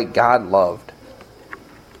love like God loved.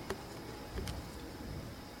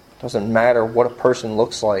 Doesn't matter what a person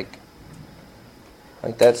looks like.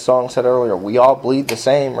 Like that song said earlier, we all bleed the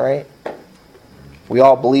same, right? We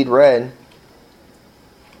all bleed red.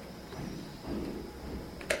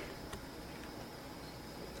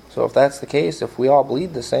 So if that's the case, if we all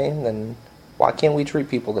bleed the same, then why can't we treat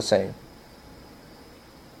people the same?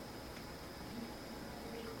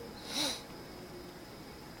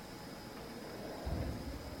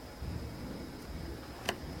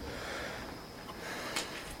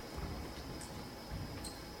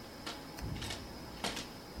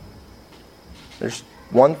 There's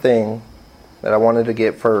one thing that I wanted to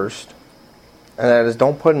get first, and that is,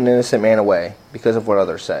 don't put an innocent man away because of what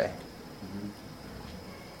others say.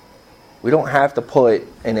 We don't have to put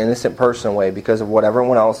an innocent person away because of what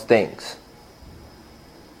everyone else thinks.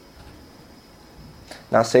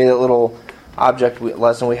 Now say that little object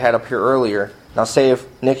lesson we had up here earlier. Now say if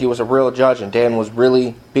Nicky was a real judge and Dan was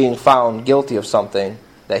really being found guilty of something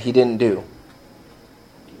that he didn't do.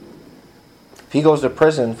 If he goes to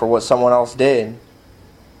prison for what someone else did,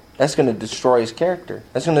 that's going to destroy his character.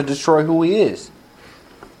 That's going to destroy who he is.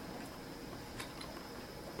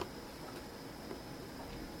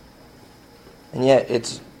 And yet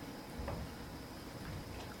it's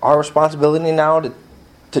our responsibility now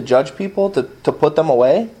to judge people, to put them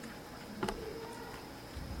away.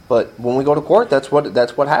 But when we go to court, that's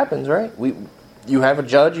what happens, right? You have a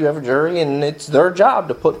judge, you have a jury, and it's their job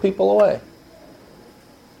to put people away.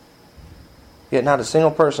 Yet not a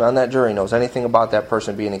single person on that jury knows anything about that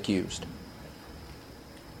person being accused.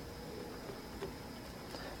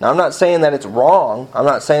 Now, I'm not saying that it's wrong. I'm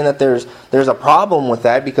not saying that there's a problem with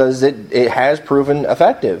that, because it has proven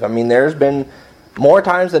effective. I mean, there's been more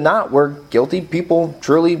times than not where guilty people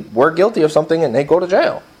truly were guilty of something and they go to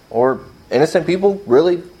jail. Or innocent people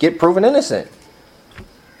really get proven innocent.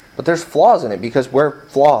 But there's flaws in it because we're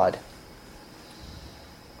flawed.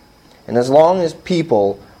 And as long as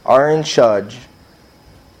people are in judge,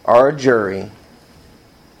 are a jury,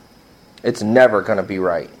 it's never going to be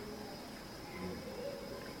right.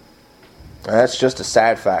 And that's just a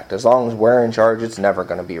sad fact. As long as we're in charge, it's never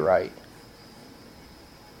going to be right.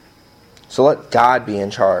 So let God be in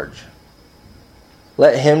charge.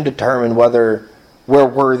 Let Him determine whether we're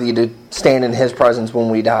worthy to stand in His presence when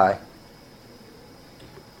we die.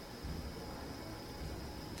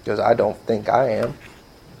 Because I don't think I am.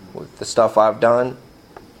 With the stuff I've done,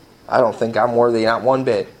 I don't think I'm worthy, not one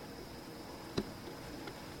bit.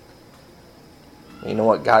 You know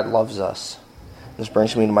what? God loves us. This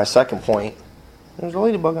brings me to my second point. There's a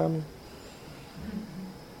ladybug on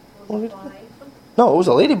me. No, it was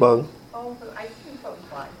a ladybug. Oh, I think so.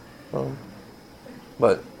 Fly.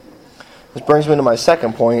 But this brings me to my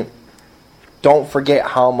second point. Don't forget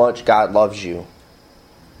how much God loves you.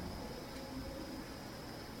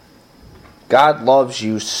 God loves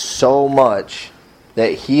you so much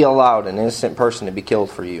that He allowed an innocent person to be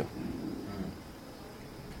killed for you.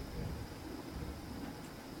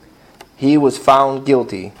 He was found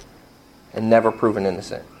guilty and never proven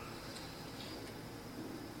innocent.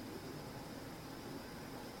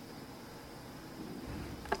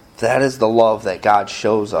 That is the love that God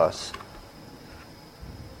shows us.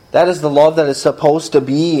 That is the love that is supposed to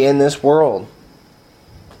be in this world.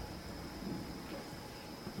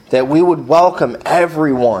 That we would welcome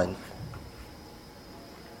everyone.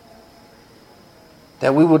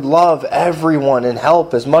 That we would love everyone and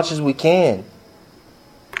help as much as we can.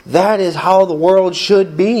 That is how the world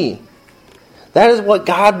should be. That is what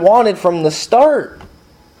God wanted from the start.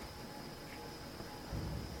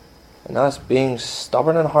 And us being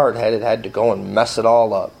stubborn and hard-headed had to go and mess it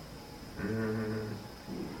all up.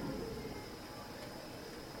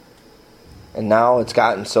 And now it's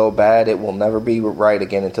gotten so bad it will never be right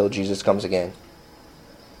again until Jesus comes again.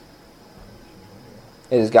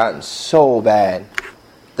 It has gotten so bad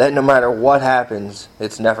that no matter what happens,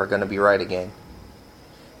 it's never going to be right again.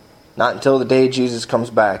 Not until the day Jesus comes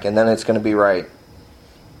back, and then it's going to be right.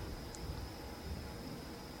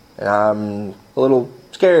 And I'm a little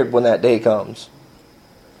scared when that day comes.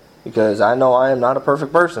 Because I know I am not a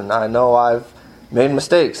perfect person. I know I've made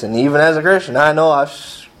mistakes. And even as a Christian, I know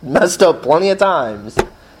I've messed up plenty of times.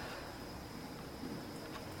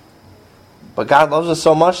 But God loves us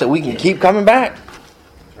so much that we can keep coming back.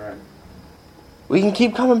 That's right. We can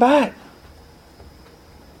keep coming back.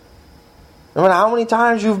 No matter how many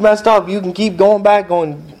times you've messed up, you can keep going back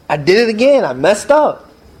going, I did it again, I messed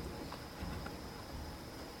up.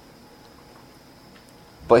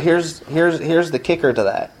 But here's the kicker to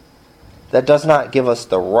that. That does not give us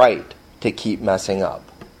the right to keep messing up.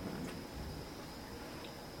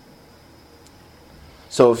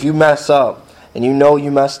 So if you mess up, and you know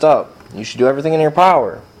you messed up, you should do everything in your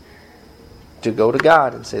power to go to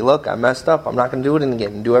God and say, look, I messed up, I'm not going to do it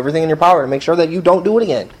again. And do everything in your power to make sure that you don't do it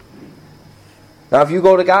again. Now if you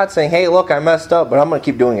go to God saying, hey, look, I messed up, but I'm going to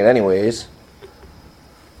keep doing it anyways.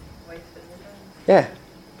 Yeah.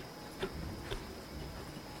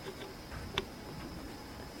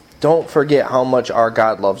 Don't forget how much our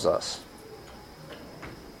God loves us.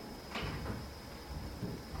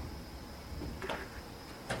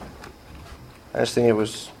 I just think it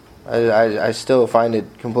was, I still find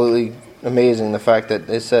it completely amazing the fact that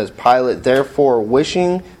it says, Pilate therefore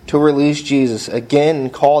wishing to release Jesus again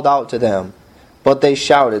called out to them, But they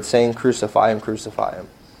shouted, saying, "Crucify him, crucify him."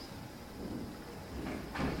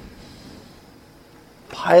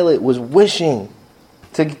 Pilate was wishing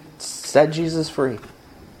to set Jesus free,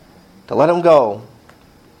 to let him go,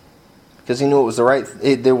 because he knew it was the right.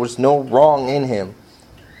 There was no wrong in him.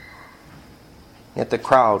 Yet the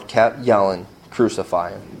crowd kept yelling,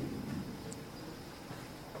 "Crucify him."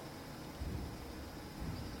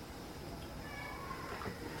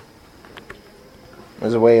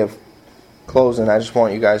 As a way of closing, I just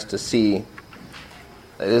want you guys to see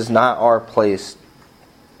that it is not our place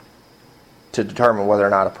to determine whether or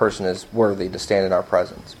not a person is worthy to stand in our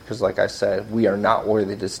presence. Because like I said, we are not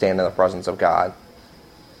worthy to stand in the presence of God.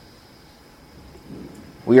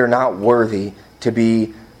 We are not worthy to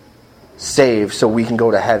be saved so we can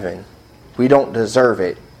go to heaven. We don't deserve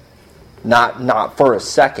it. Not for a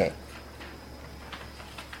second.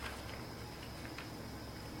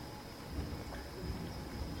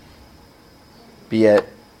 But yet,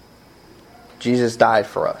 Jesus died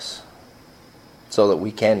for us so that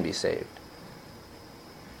we can be saved.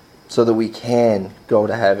 So that we can go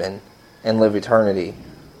to heaven and live eternity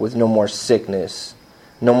with no more sickness,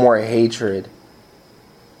 no more hatred.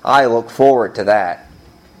 I look forward to that.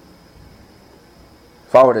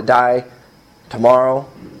 If I were to die tomorrow,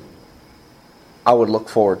 I would look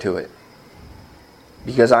forward to it.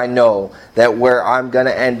 Because I know that where I'm going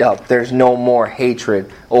to end up, there's no more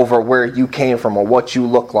hatred over where you came from or what you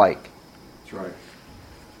look like. That's right.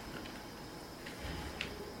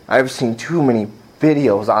 I've seen too many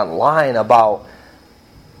videos online about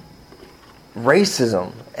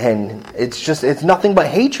racism, and it's nothing but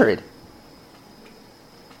hatred.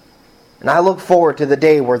 And I look forward to the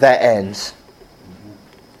day where that ends.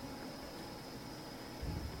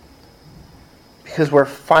 Because we're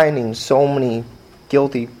finding so many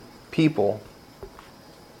guilty people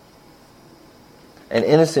and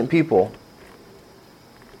innocent people,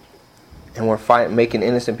 and we're making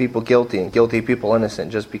innocent people guilty and guilty people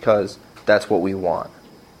innocent just because that's what we want.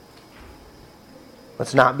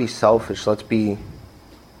 Let's not be selfish. Let's be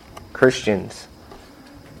Christians.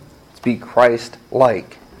 Let's be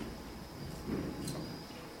Christ-like.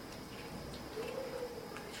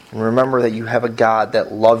 And remember that you have a God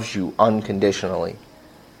that loves you unconditionally.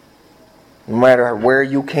 No matter where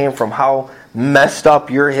you came from, how messed up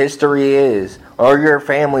your history is, or your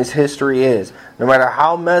family's history is, no matter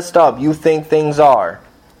how messed up you think things are,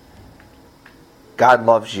 God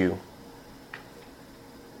loves you.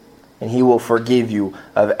 And He will forgive you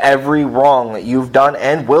of every wrong that you've done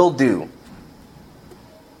and will do.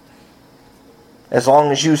 As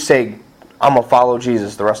long as you say, I'm going to follow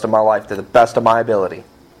Jesus the rest of my life to the best of my ability.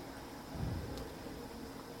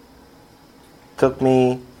 Took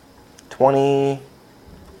me 22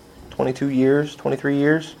 years, 23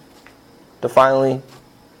 years to finally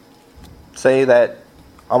say that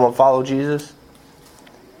I'm going to follow Jesus.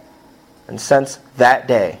 And since that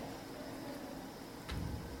day,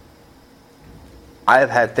 I have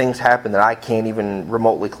had things happen that I can't even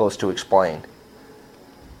remotely close to explain.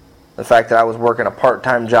 The fact that I was working a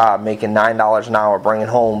part-time job, making $9 an hour, bringing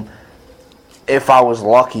home, if I was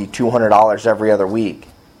lucky, $200 every other week.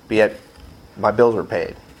 But yet, my bills were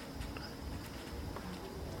paid.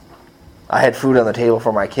 I had food on the table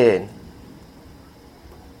for my kid.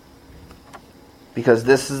 Because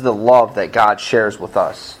this is the love that God shares with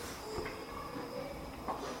us.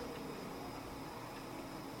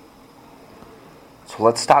 So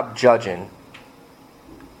let's stop judging.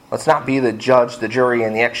 Let's not be the judge, the jury,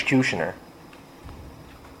 and the executioner.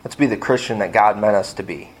 Let's be the Christian that God meant us to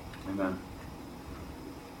be. Amen.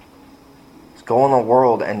 Let's go in the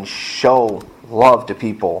world and show love to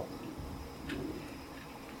people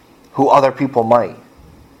who other people might.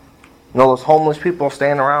 You know those homeless people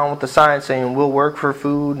standing around with the sign saying, we'll work for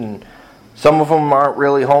food, and some of them aren't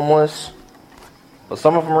really homeless, but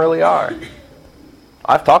some of them really are.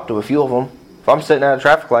 I've talked to a few of them. If I'm sitting at a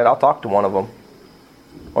traffic light, I'll talk to one of them.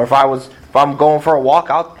 Or if I'm going for a walk,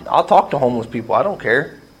 I'll talk to homeless people. I don't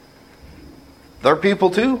care. They're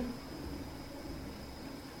people too.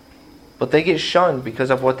 But they get shunned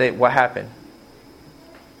because of what happened.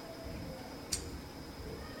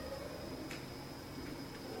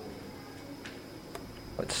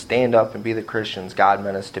 Let's stand up and be the Christians God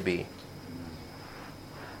meant us to be.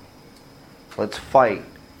 Let's fight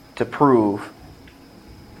to prove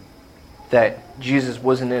that Jesus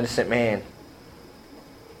was an innocent man.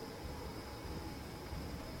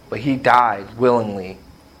 But He died willingly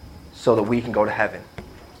so that we can go to heaven.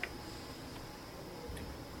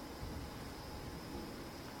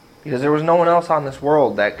 Because there was no one else on this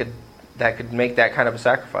world that could make that kind of a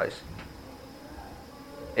sacrifice.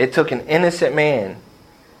 It took an innocent man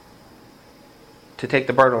to take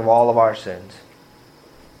the burden of all of our sins.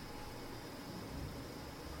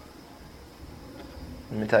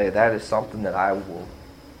 Let me tell you, that is something that I will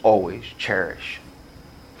always cherish.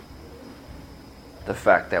 The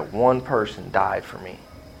fact that one person died for me.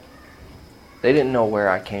 They didn't know where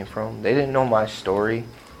I came from. They didn't know my story.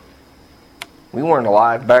 We weren't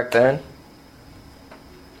alive back then.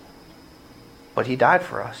 But he died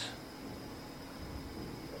for us.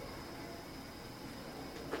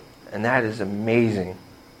 And that is amazing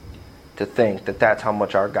to think that that's how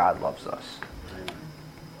much our God loves us.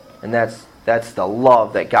 And that's the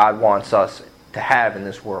love that God wants us to have in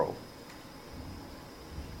this world.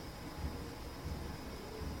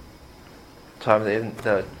 So have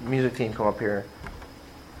the music team come up here.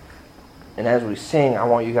 And as we sing, I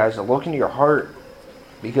want you guys to look into your heart,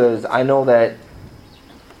 because I know that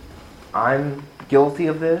I'm guilty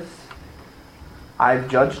of this. I've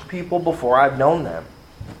judged people before I've known them.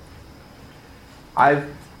 I've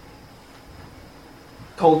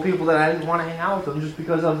told people that I didn't want to hang out with them just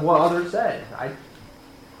because of what others said. I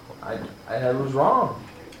was wrong.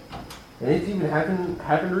 And it's even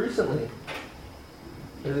happened recently.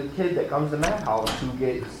 There's a kid that comes to Matt House who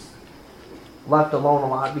gets left alone a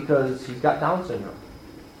lot because he's got Down syndrome.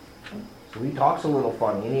 So he talks a little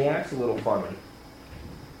funny and he acts a little funny.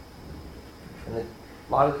 And a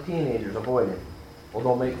lot of the teenagers avoid him. Or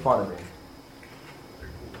they'll make fun of him.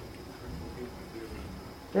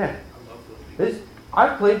 Yeah.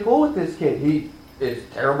 I've played pool with this kid. He is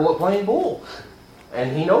terrible at playing pool.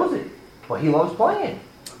 And he knows it. But he loves playing.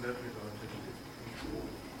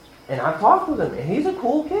 And I've talked with him, and he's a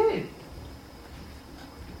cool kid.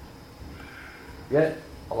 Yet,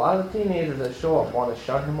 a lot of the teenagers that show up want to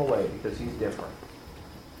shun him away because he's different.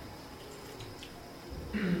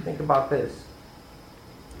 Think about this.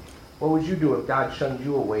 What would you do if God shunned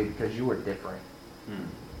you away because you were different?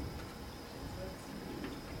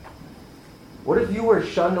 What if you were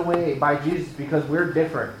shunned away by Jesus because we're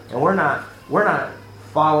different and we're not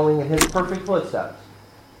following in his perfect footsteps?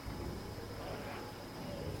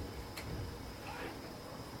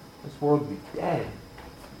 This world would be dead.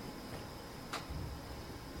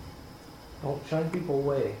 Don't shun people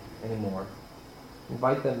away anymore.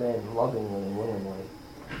 Invite them in lovingly and willingly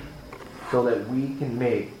so that we can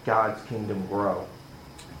make God's kingdom grow.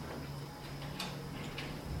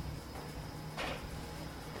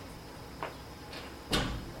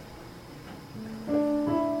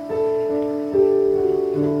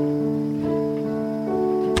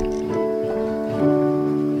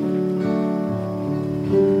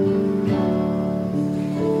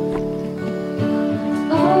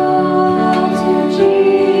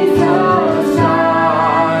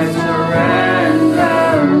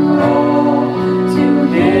 To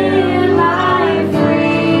him I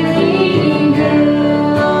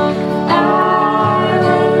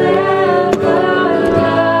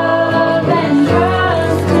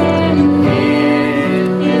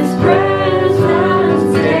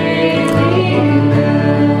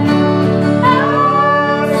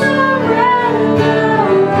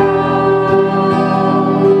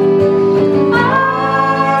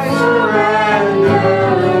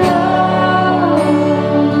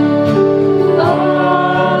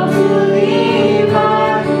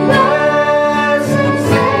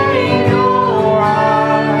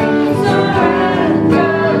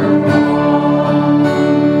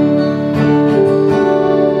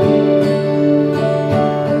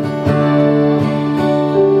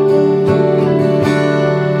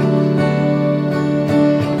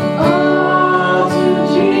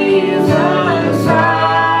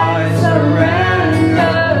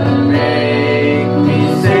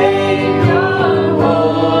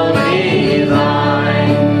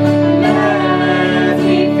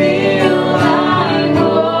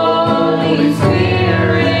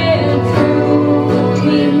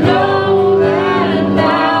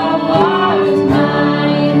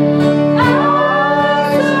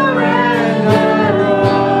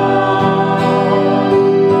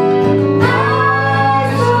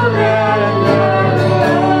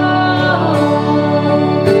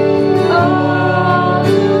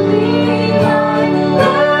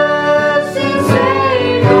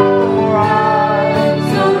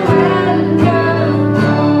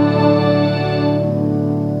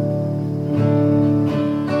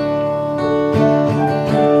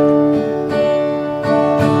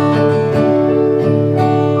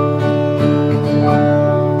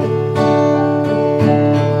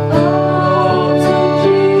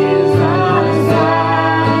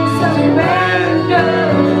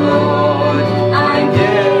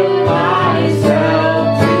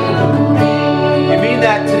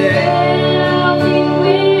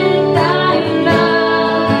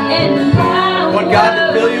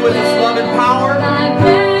you with His love and power? My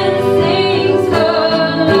blessings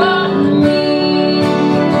follow me.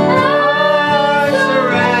 I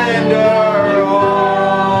surrender all.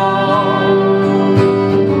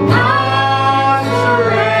 I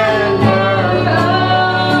surrender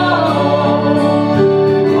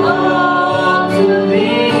all to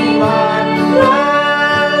Thee, my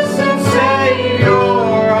blessed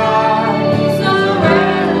Savior. I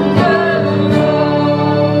Surrender all.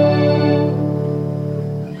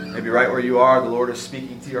 Maybe right where you are, the Lord is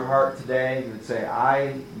speaking to your heart today. You would say,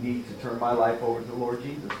 I need to turn my life over to the Lord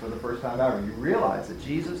Jesus for the first time ever. You realize that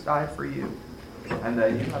Jesus died for you and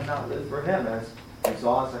that you have not lived for Him, as we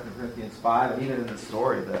saw in 2 Corinthians 5, and even in the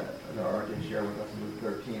story that RJ shared with us in Luke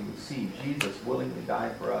 13. We see Jesus willingly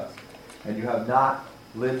dying for us, and you have not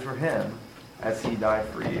lived for Him as He died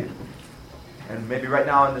for you. And maybe right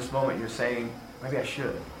now in this moment you're saying, maybe I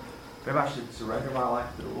should. Maybe I should surrender my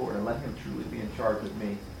life to the Lord and let Him truly be in charge of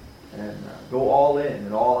me and go all in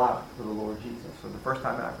and all out for the Lord Jesus for the first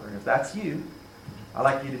time ever. And if that's you, I'd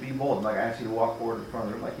like you to be bold. I'd ask you to walk forward in front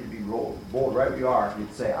of the room. I'd like you to be bold right where you are.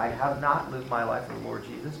 You'd say, I have not lived my life for the Lord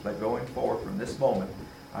Jesus, but going forward from this moment,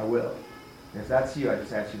 I will. And if that's you, I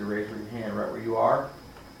just ask you to raise your hand right where you are,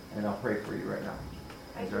 and I'll pray for you right now.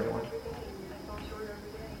 I Is do there it anyone? every day. I fall short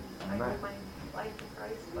every day. I Amen. give my life to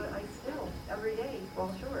Christ, but I still, every day,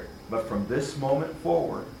 fall short. But from this moment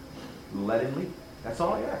forward, let Him lead. That's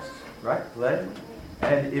all He asks, right? Let Him lead.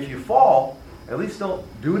 And if you fall, at least don't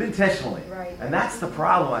do it intentionally. Right. And that's the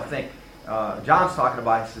problem, I think. John's talking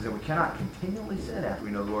about, he says that we cannot continually sin after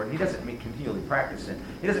we know the Lord. And he doesn't mean continually practice sin.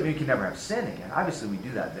 He doesn't mean we can never have sin again. Obviously, we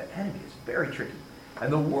do that. The enemy is very tricky.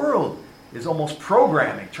 And the world is almost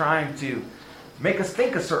programming, trying to make us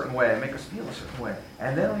think a certain way, make us feel a certain way.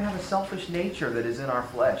 And then we have a selfish nature that is in our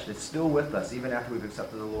flesh that's still with us even after we've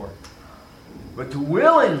accepted the Lord. But to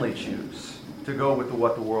willingly choose to go with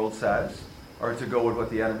what the world says, or to go with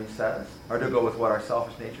what the enemy says, or to go with what our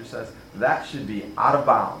selfish nature says, that should be out of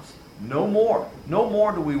bounds. No more. No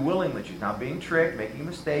more do we willingly choose. Now, being tricked, making a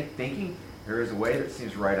mistake, thinking there is a way that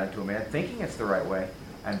seems right unto a man, thinking it's the right way,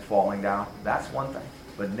 and falling down, that's one thing.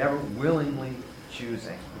 But never willingly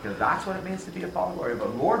choosing, because that's what it means to be a follower of the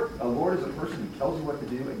Lord. A Lord is a person who tells you what to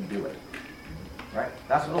do and you do it. Right?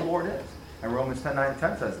 That's what a Lord is. And Romans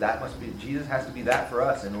 10:9-10 says that must be, Jesus has to be that for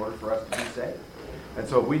us in order for us to be saved. And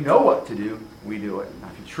so if we know what to do, we do it. Now,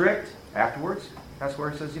 if you're tricked afterwards, that's where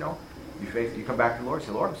it says, you come back to the Lord and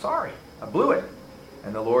say, Lord, I'm sorry. I blew it.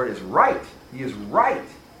 And the Lord is right. He is right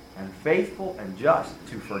and faithful and just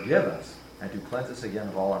to forgive us and to cleanse us again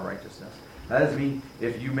of all unrighteousness. That doesn't mean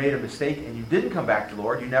if you made a mistake and you didn't come back to the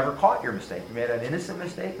Lord, you never caught your mistake. You made an innocent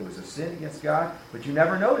mistake. It was a sin against God, but you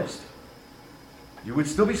never noticed. You would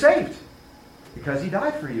still be saved because He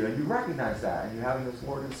died for you and you recognize that and you have Him as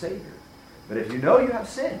Lord and Savior. But if you know you have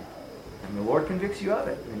sin and the Lord convicts you of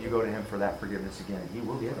it, then you go to Him for that forgiveness again. He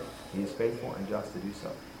will give it. He is faithful and just to do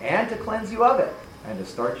so. And to cleanse you of it and to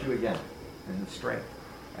start you again in the strength.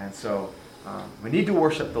 And so we need to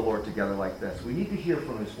worship the Lord together like this. We need to hear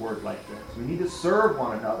from His Word like this. We need to serve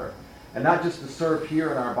one another. And not just to serve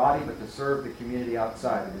here in our body, but to serve the community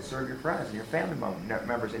outside. And to serve your friends and your family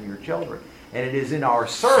members and your children. And it is in our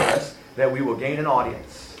service that we will gain an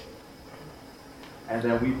audience. And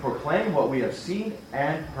then we proclaim what we have seen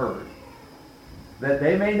and heard. That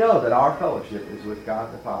they may know that our fellowship is with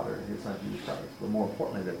God the Father and His Son Jesus Christ. But more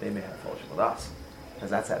importantly, that they may have fellowship with us. Because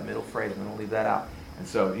that's that middle phrase. We don't leave that out. And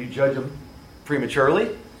so if you judge them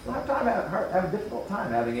prematurely, you'll have a difficult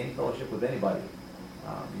time having any fellowship with anybody.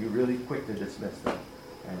 You're really quick to dismiss them.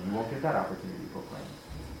 And you won't get that opportunity to proclaim.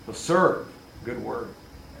 So serve. Good word.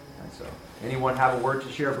 And so, anyone have a word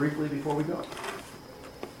to share briefly before we go?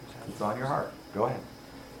 It's on your heart. Go ahead.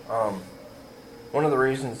 One of the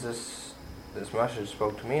reasons this message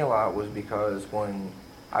spoke to me a lot was because when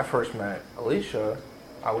I first met Alicia,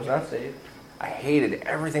 I was not saved. I hated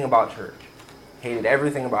everything about church. Hated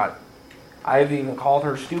everything about it. I've even called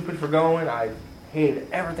her stupid for going. I hated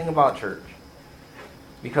everything about church.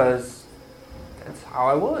 Because that's how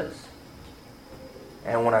I was.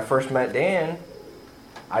 And when I first met Dan,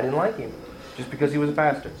 I didn't like him. Just because he was a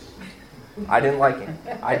pastor. I didn't like him.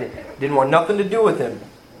 I didn't want nothing to do with him.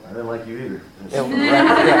 I didn't like you either. Yeah,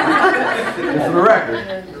 yeah. For the record.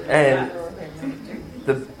 And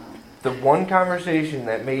the one conversation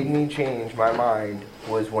that made me change my mind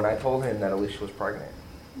was when I told him that Alicia was pregnant.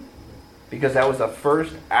 Because that was the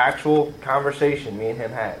first actual conversation me and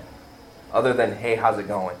him had. Other than, hey, how's it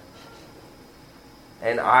going?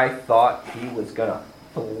 And I thought he was going to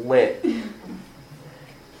flip.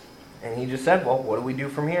 And he just said, well, what do we do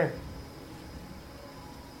from here?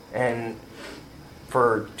 And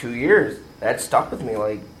for 2 years, that stuck with me.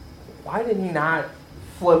 Like, why did he not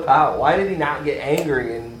flip out? Why did he not get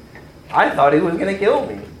angry? And I thought he was going to kill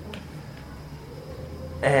me.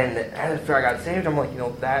 And after I got saved, I'm like,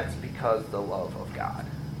 that's because the love of God.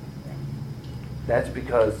 That's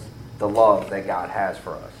because the love that God has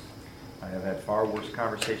for us. I have had far worse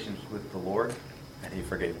conversations with the Lord, and He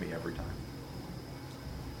forgave me every time.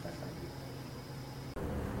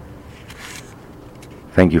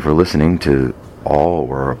 Thank you for listening to all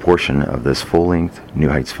or a portion of this full-length New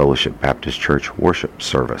Heights Fellowship Baptist Church worship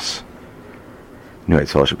service. New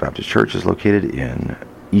Heights Fellowship Baptist Church is located in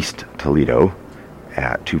East Toledo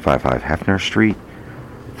at 255 Hefner Street,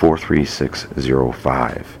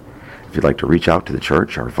 43605. If you'd like to reach out to the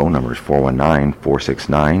church, our phone number is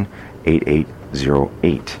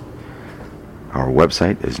 419-469-8808. Our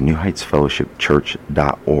website is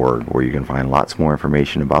newheightsfellowshipchurch.org, where you can find lots more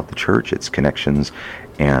information about the church, its connections,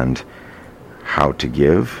 and how to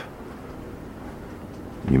give.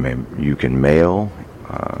 You can mail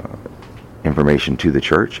information to the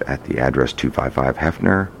church at the address 255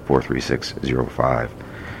 Hefner, 43605.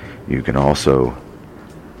 You can also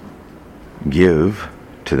give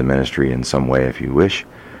to the ministry in some way if you wish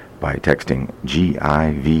by texting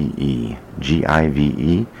GIVE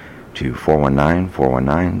to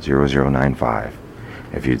 419-419-0095.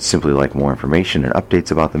 If you'd simply like more information and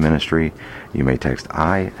updates about the ministry, you may text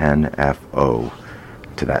INFO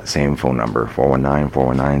to that same phone number,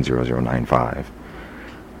 419-419-0095.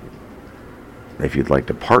 If you'd like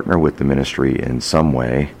to partner with the ministry in some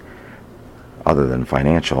way other than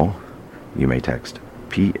financial, you may text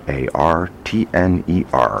PARTNER,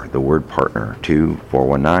 the word partner, to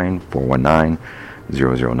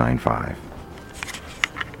 419-419-0095.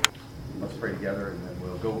 Let's pray together, and then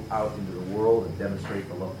we'll go out into the world and demonstrate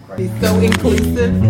the love of Christ. He's so inclusive.